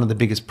that was one of the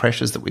biggest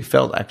pressures that we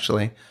felt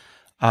actually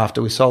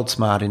after we sold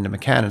Smart into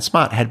McCann. And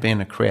Smart had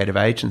been a creative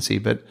agency,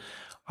 but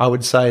I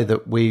would say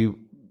that we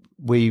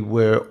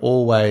were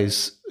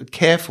always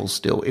careful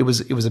still. It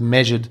was a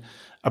measured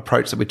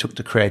approach that we took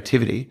to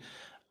creativity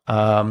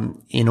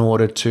in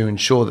order to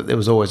ensure that there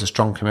was always a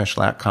strong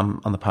commercial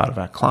outcome on the part of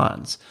our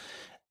clients.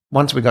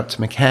 Once we got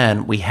to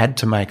McCann, we had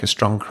to make a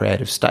strong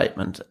creative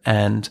statement.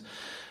 And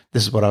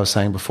this is what I was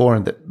saying before,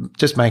 and that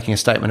just making a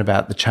statement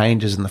about the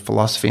changes in the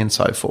philosophy and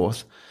so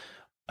forth,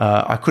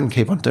 I couldn't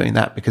keep on doing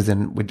that because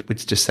then we'd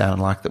just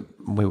sound like that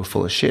we were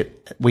full of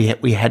shit. We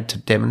had to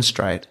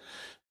demonstrate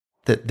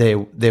that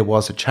there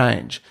was a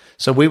change.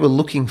 So we were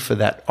looking for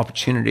that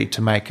opportunity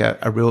to make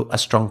a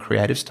strong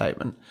creative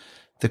statement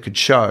that could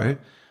show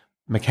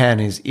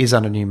McCann is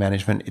under new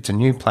management. It's a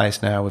new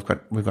place now.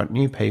 We've got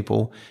new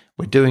people.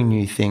 We're doing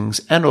new things,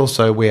 and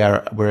also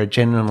we're a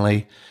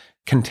genuinely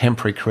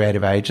contemporary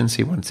creative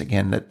agency once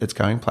again that's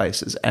going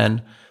places.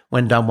 And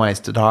when Dumb Ways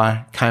to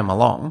Die came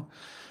along,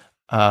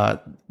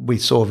 we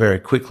saw very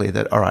quickly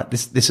that, all right,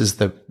 this is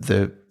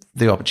the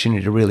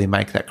opportunity to really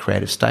make that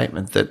creative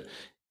statement that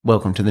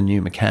welcome to the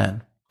new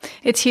McCann.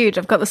 It's huge.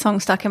 I've got the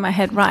song stuck in my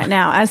head right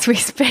now as we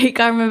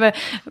speak. I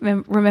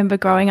remember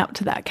growing up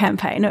to that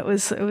campaign. It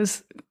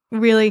was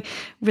really,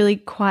 really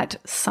quite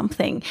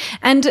something.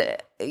 And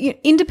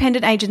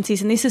independent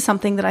agencies, and this is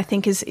something that I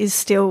think is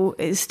still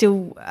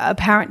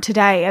apparent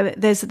today.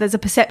 There's a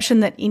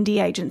perception that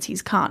indie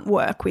agencies can't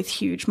work with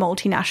huge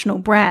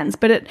multinational brands,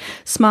 but at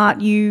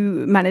Smart,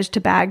 you managed to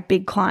bag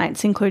big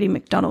clients, including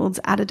McDonald's,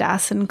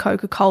 Adidas, and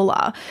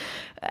Coca-Cola.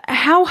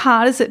 How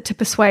hard is it to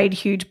persuade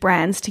huge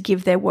brands to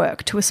give their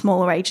work to a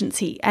smaller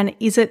agency? And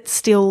is it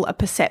still a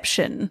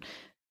perception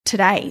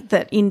today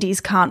that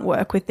indies can't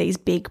work with these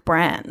big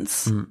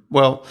brands?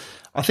 Well,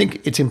 I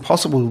think it's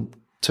impossible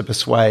to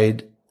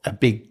persuade a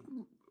big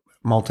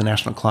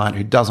multinational client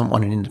who doesn't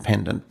want an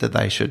independent that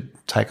they should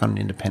take on an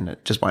independent.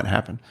 It just won't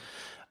happen.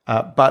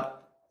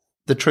 But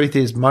the truth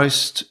is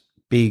most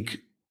big,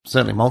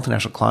 certainly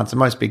multinational clients, and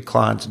most big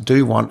clients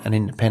do want an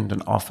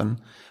independent often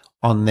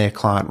on their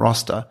client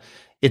roster.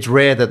 It's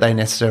rare that they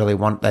necessarily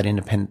want that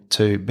independent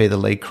to be the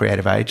lead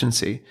creative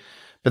agency.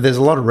 But there's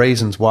a lot of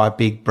reasons why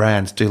big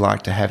brands do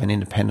like to have an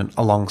independent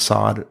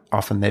alongside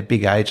often their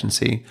big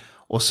agency,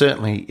 or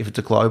certainly if it's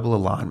a global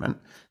alignment.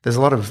 There's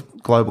a lot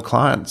of global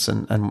clients,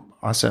 and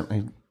I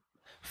certainly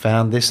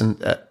found this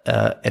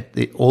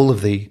at all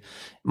of the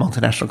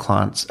multinational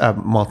clients,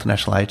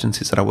 multinational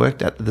agencies that I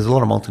worked at. There's a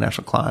lot of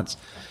multinational clients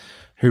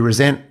who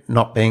resent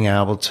not being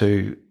able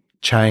to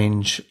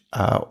change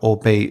or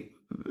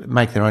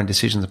make their own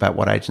decisions about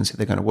what agency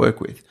they're going to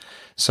work with.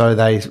 So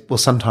they will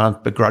sometimes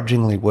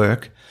begrudgingly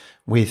work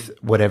with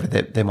whatever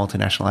their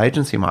multinational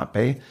agency might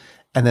be,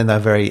 and then they'll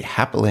very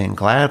happily and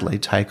gladly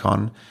take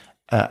on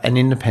an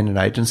independent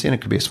agency, and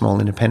it could be a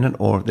small independent,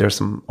 or there are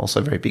some also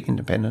very big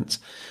independents.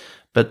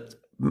 But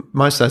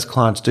most of those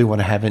clients do want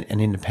to have an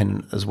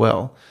independent as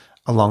well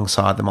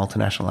alongside the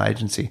multinational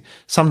agency.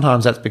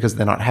 Sometimes that's because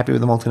they're not happy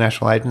with the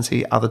multinational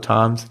agency. Other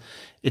times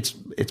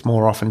it's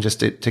more often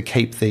just to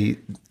keep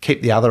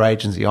the other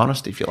agency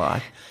honest, if you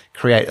like,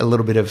 create a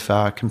little bit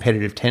of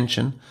competitive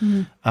tension,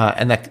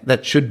 and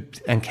that should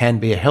and can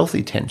be a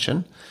healthy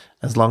tension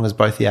as long as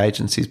both the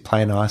agencies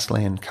play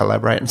nicely and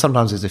collaborate. And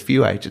sometimes there's a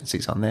few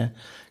agencies on there.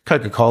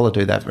 Coca-Cola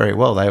do that very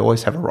well. They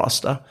always have a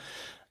roster,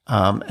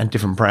 and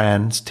different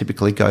brands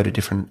typically go to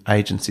different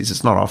agencies.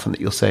 It's not often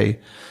that you'll see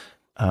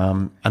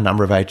a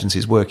number of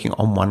agencies working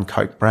on one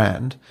Coke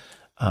brand,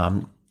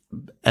 and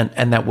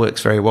that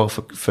works very well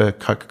for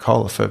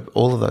Coca-Cola for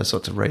all of those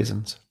sorts of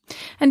reasons.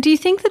 And do you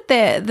think that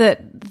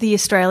the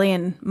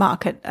Australian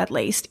market, at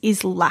least,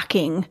 is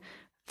lacking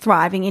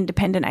thriving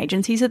independent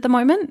agencies at the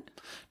moment?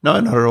 No,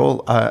 not at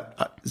all.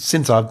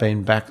 Since I've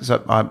been back,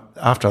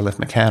 after I left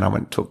McCann,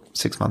 I took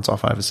 6 months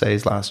off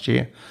overseas last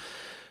year,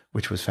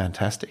 which was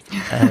fantastic.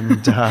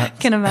 And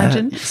can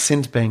imagine.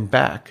 Since being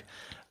back,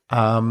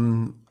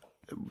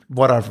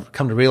 what I've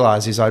come to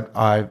realise is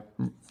I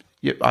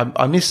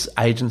miss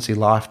agency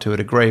life to a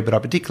degree, but I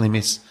particularly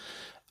miss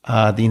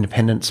the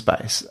independent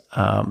space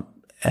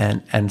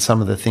and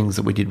some of the things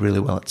that we did really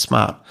well at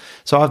Smart.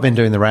 So I've been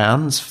doing the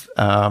rounds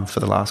for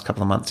the last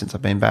couple of months since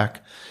I've been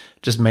back,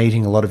 just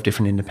meeting a lot of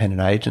different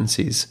independent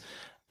agencies.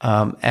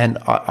 And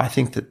I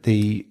think that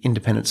the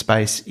independent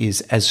space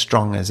is as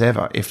strong as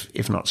ever,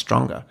 if not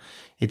stronger.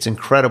 It's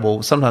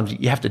incredible. Sometimes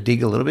you have to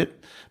dig a little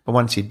bit, but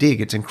once you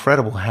dig, it's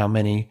incredible how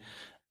many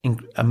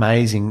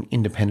amazing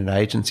independent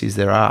agencies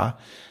there are.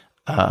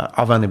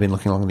 I've only been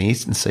looking along the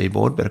eastern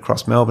seaboard, but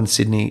across Melbourne,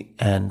 Sydney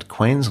and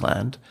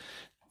Queensland,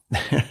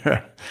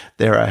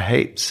 there are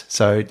heaps.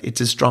 So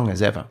it's as strong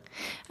as ever.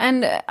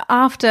 And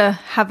after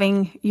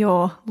having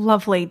your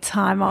lovely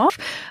time off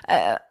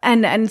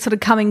and sort of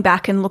coming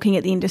back and looking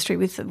at the industry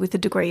with a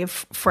degree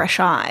of fresh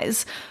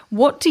eyes,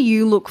 what do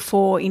you look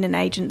for in an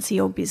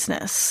agency or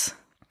business?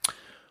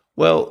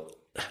 Well,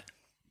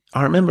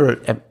 I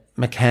remember at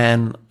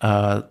McCann,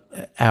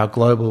 our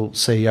global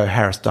CEO,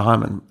 Harris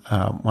Diamond,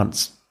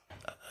 once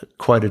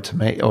quoted to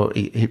me, or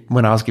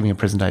when I was giving a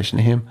presentation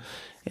to him,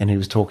 and he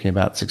was talking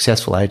about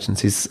successful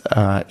agencies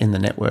in the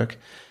network.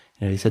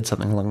 He said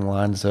something along the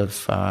lines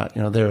of,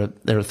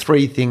 there are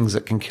three things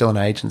that can kill an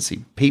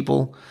agency: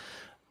 people,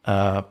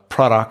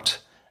 product,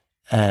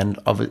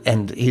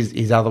 and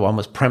his other one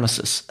was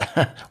premises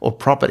or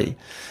property.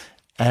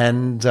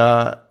 And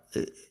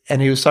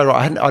he was so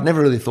right. I'd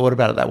never really thought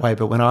about it that way,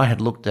 but when I had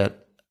looked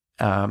at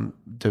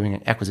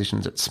doing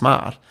acquisitions at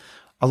Smart,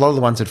 a lot of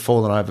the ones had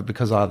fallen over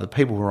because either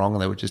people were wrong or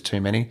there were just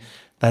too many.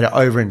 They'd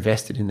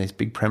overinvested in these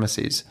big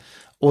premises,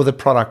 or the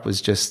product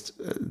was just,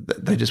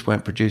 they just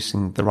weren't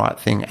producing the right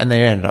thing. And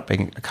there ended up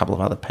being a couple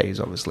of other P's,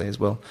 obviously, as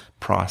well,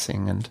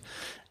 pricing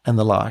and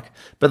the like.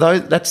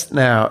 But that's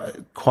now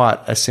quite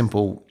a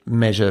simple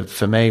measure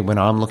for me when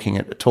I'm looking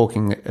at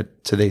talking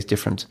to these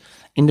different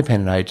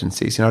independent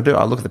agencies. I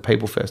look at the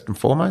people first and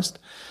foremost.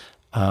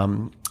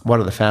 What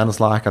are the founders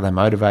like? Are they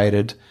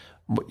motivated?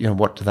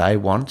 What do they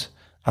want?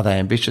 Are they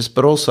ambitious?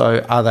 But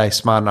also, are they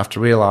smart enough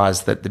to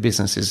realise that the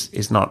business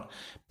is not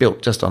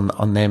built just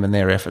on them and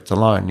their efforts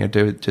alone?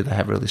 Do they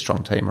have a really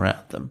strong team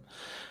around them?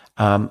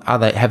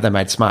 Have they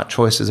made smart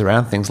choices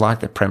around things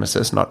like their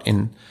premises, not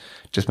in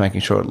just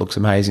making sure it looks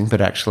amazing,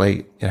 but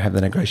actually have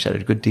they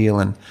negotiated a good deal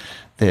and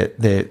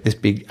this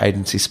big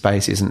agency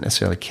space isn't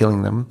necessarily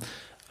killing them,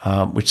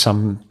 which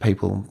some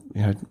people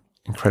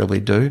incredibly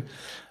do.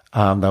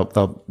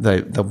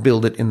 They'll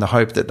build it in the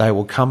hope that they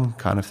will come,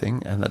 kind of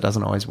thing, and that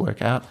doesn't always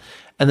work out.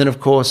 And then,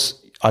 of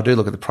course, I do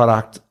look at the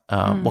product.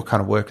 What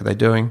kind of work are they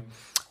doing?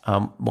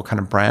 What kind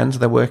of brands are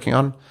they working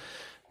on?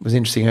 It was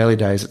interesting early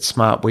days at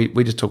Smart.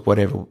 We just took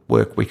whatever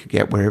work we could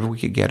get wherever we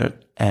could get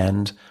it,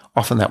 and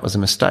often that was a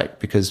mistake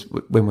because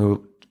when we were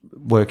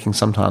working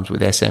sometimes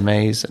with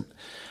SMEs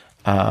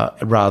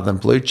rather than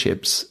blue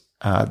chips,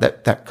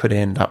 that could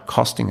end up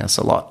costing us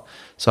a lot.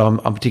 So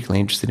I'm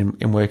particularly interested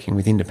in working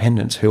with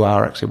independents who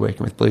are actually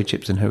working with blue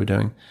chips and who are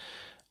doing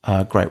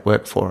great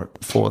work for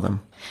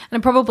them. And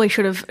I probably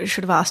should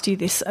have asked you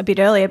this a bit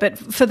earlier, but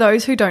for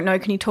those who don't know,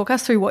 can you talk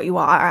us through what you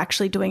are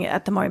actually doing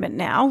at the moment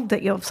now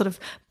that you're sort of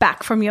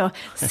back from your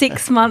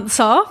 6 months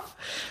off?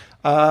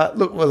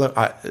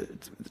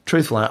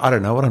 Truthfully, I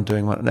don't know what I'm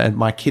doing. And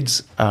my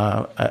kids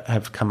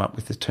have come up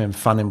with the term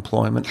fun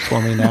employment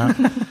for me now.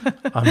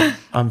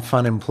 I'm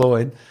fun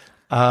employed.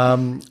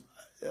 I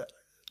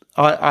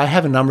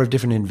have a number of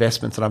different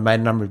investments, and I've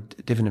made a number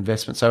of different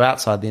investments. So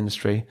outside the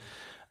industry,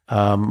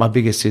 my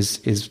biggest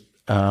is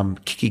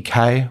Kiki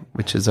K,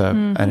 which is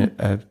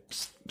a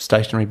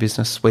stationery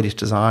business, Swedish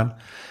design,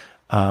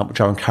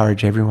 which I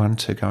encourage everyone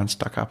to go and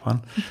stock up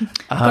on.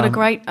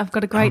 I've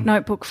got a great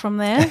notebook from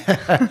there.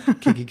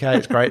 Kiki K,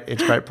 it's great.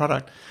 It's a great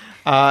product.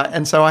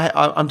 And so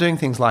I'm doing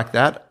things like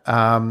that,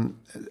 and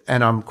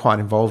I'm quite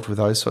involved with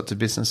those sorts of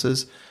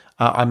businesses.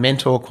 I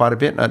mentor quite a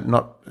bit. It's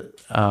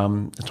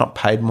not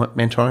paid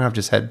mentoring. I've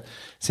just had,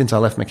 since I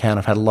left McCann,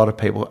 I've had a lot of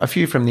people, a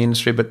few from the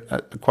industry,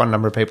 but quite a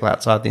number of people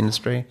outside the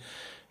industry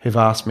who've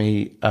asked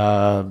me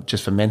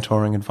just for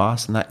mentoring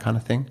advice and that kind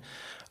of thing.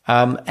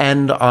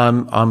 And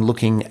I'm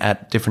looking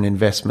at different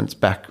investments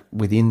back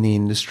within the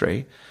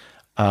industry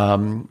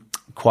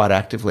quite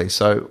actively.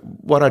 So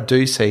what I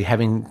do see,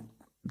 having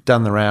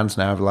done the rounds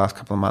now over the last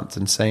couple of months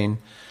and seen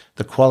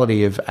the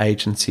quality of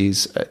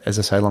agencies, as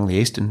I say, along the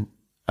eastern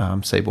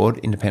seaboard,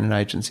 independent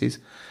agencies,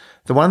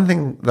 the one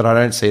thing that I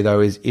don't see though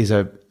is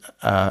a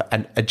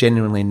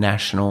genuinely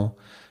national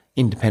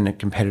independent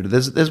competitor.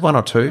 There's one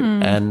or two,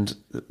 and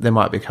there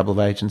might be a couple of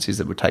agencies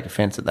that would take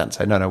offence at that and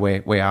say, no,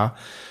 we are.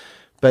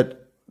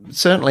 But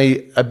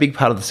certainly a big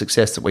part of the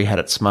success that we had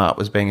at Smart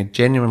was being a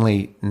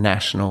genuinely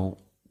national,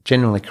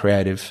 genuinely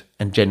creative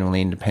and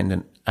genuinely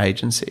independent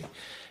agency.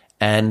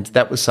 And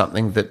that was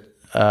something that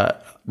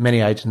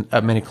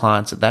many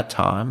clients at that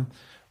time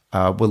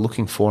were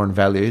looking for and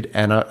valued,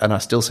 and I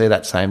still see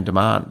that same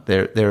demand.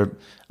 There are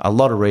a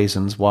lot of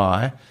reasons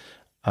why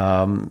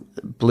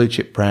blue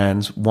chip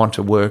brands want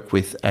to work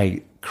with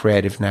a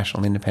creative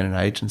national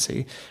independent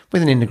agency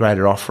with an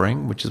integrated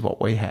offering, which is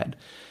what we had.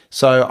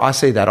 So I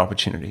see that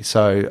opportunity.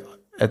 So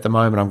at the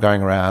moment, I'm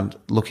going around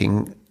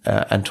looking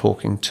and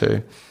talking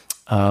to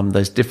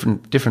those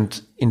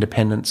different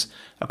independents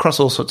across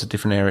all sorts of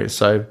different areas.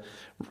 So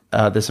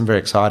there's some very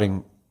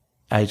exciting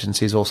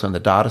agencies also in the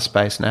data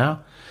space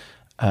now,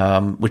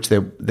 which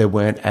there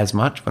weren't as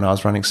much when I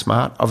was running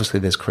Smart. Obviously,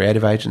 there's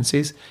creative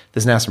agencies.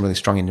 There's now some really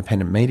strong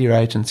independent media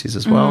agencies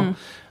as well.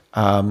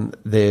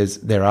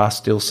 There are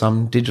still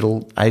some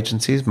digital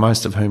agencies,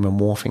 most of whom are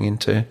morphing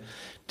into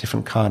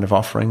different kind of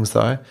offerings,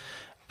 though.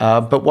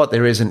 But what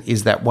there isn't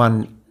is that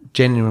one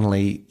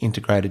genuinely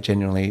integrated,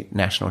 genuinely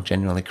national,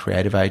 genuinely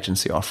creative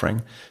agency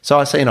offering. So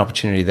I see an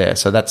opportunity there.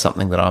 So that's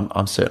something that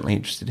I'm certainly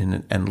interested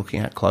in and looking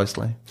at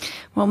closely.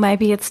 Well,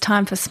 maybe it's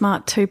time for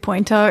Smart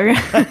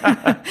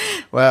 2.0.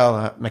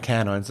 Well,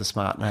 McCann owns the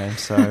Smart name,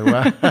 so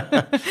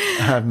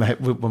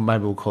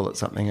maybe we'll call it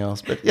something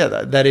else. But yeah,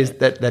 that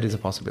is a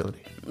possibility.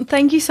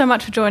 Thank you so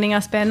much for joining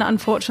us, Ben.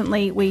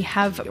 Unfortunately, we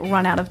have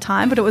run out of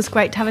time, but it was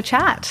great to have a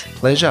chat.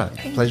 Pleasure.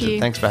 you.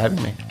 Thanks for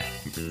having me.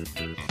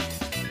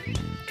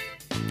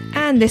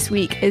 And this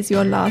week is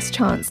your last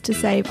chance to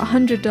save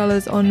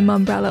 $100 on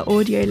Mumbrella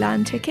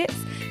Audioland tickets,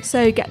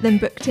 so get them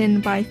booked in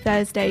by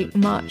Thursday,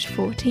 March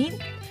 14th.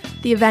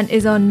 The event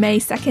is on May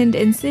 2nd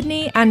in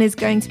Sydney and is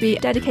going to be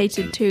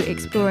dedicated to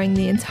exploring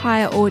the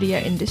entire audio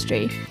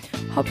industry.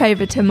 Hop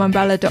over to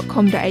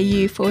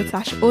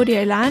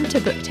mumbrella.com.au/Audioland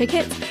to book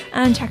tickets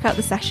and check out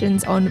the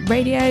sessions on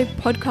radio,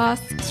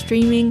 podcasts,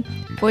 streaming,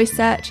 voice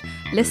search,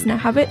 listener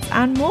habits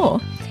and more.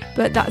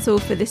 But that's all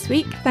for this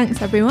week.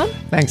 Thanks everyone.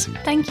 Thanks.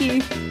 Thank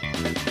you.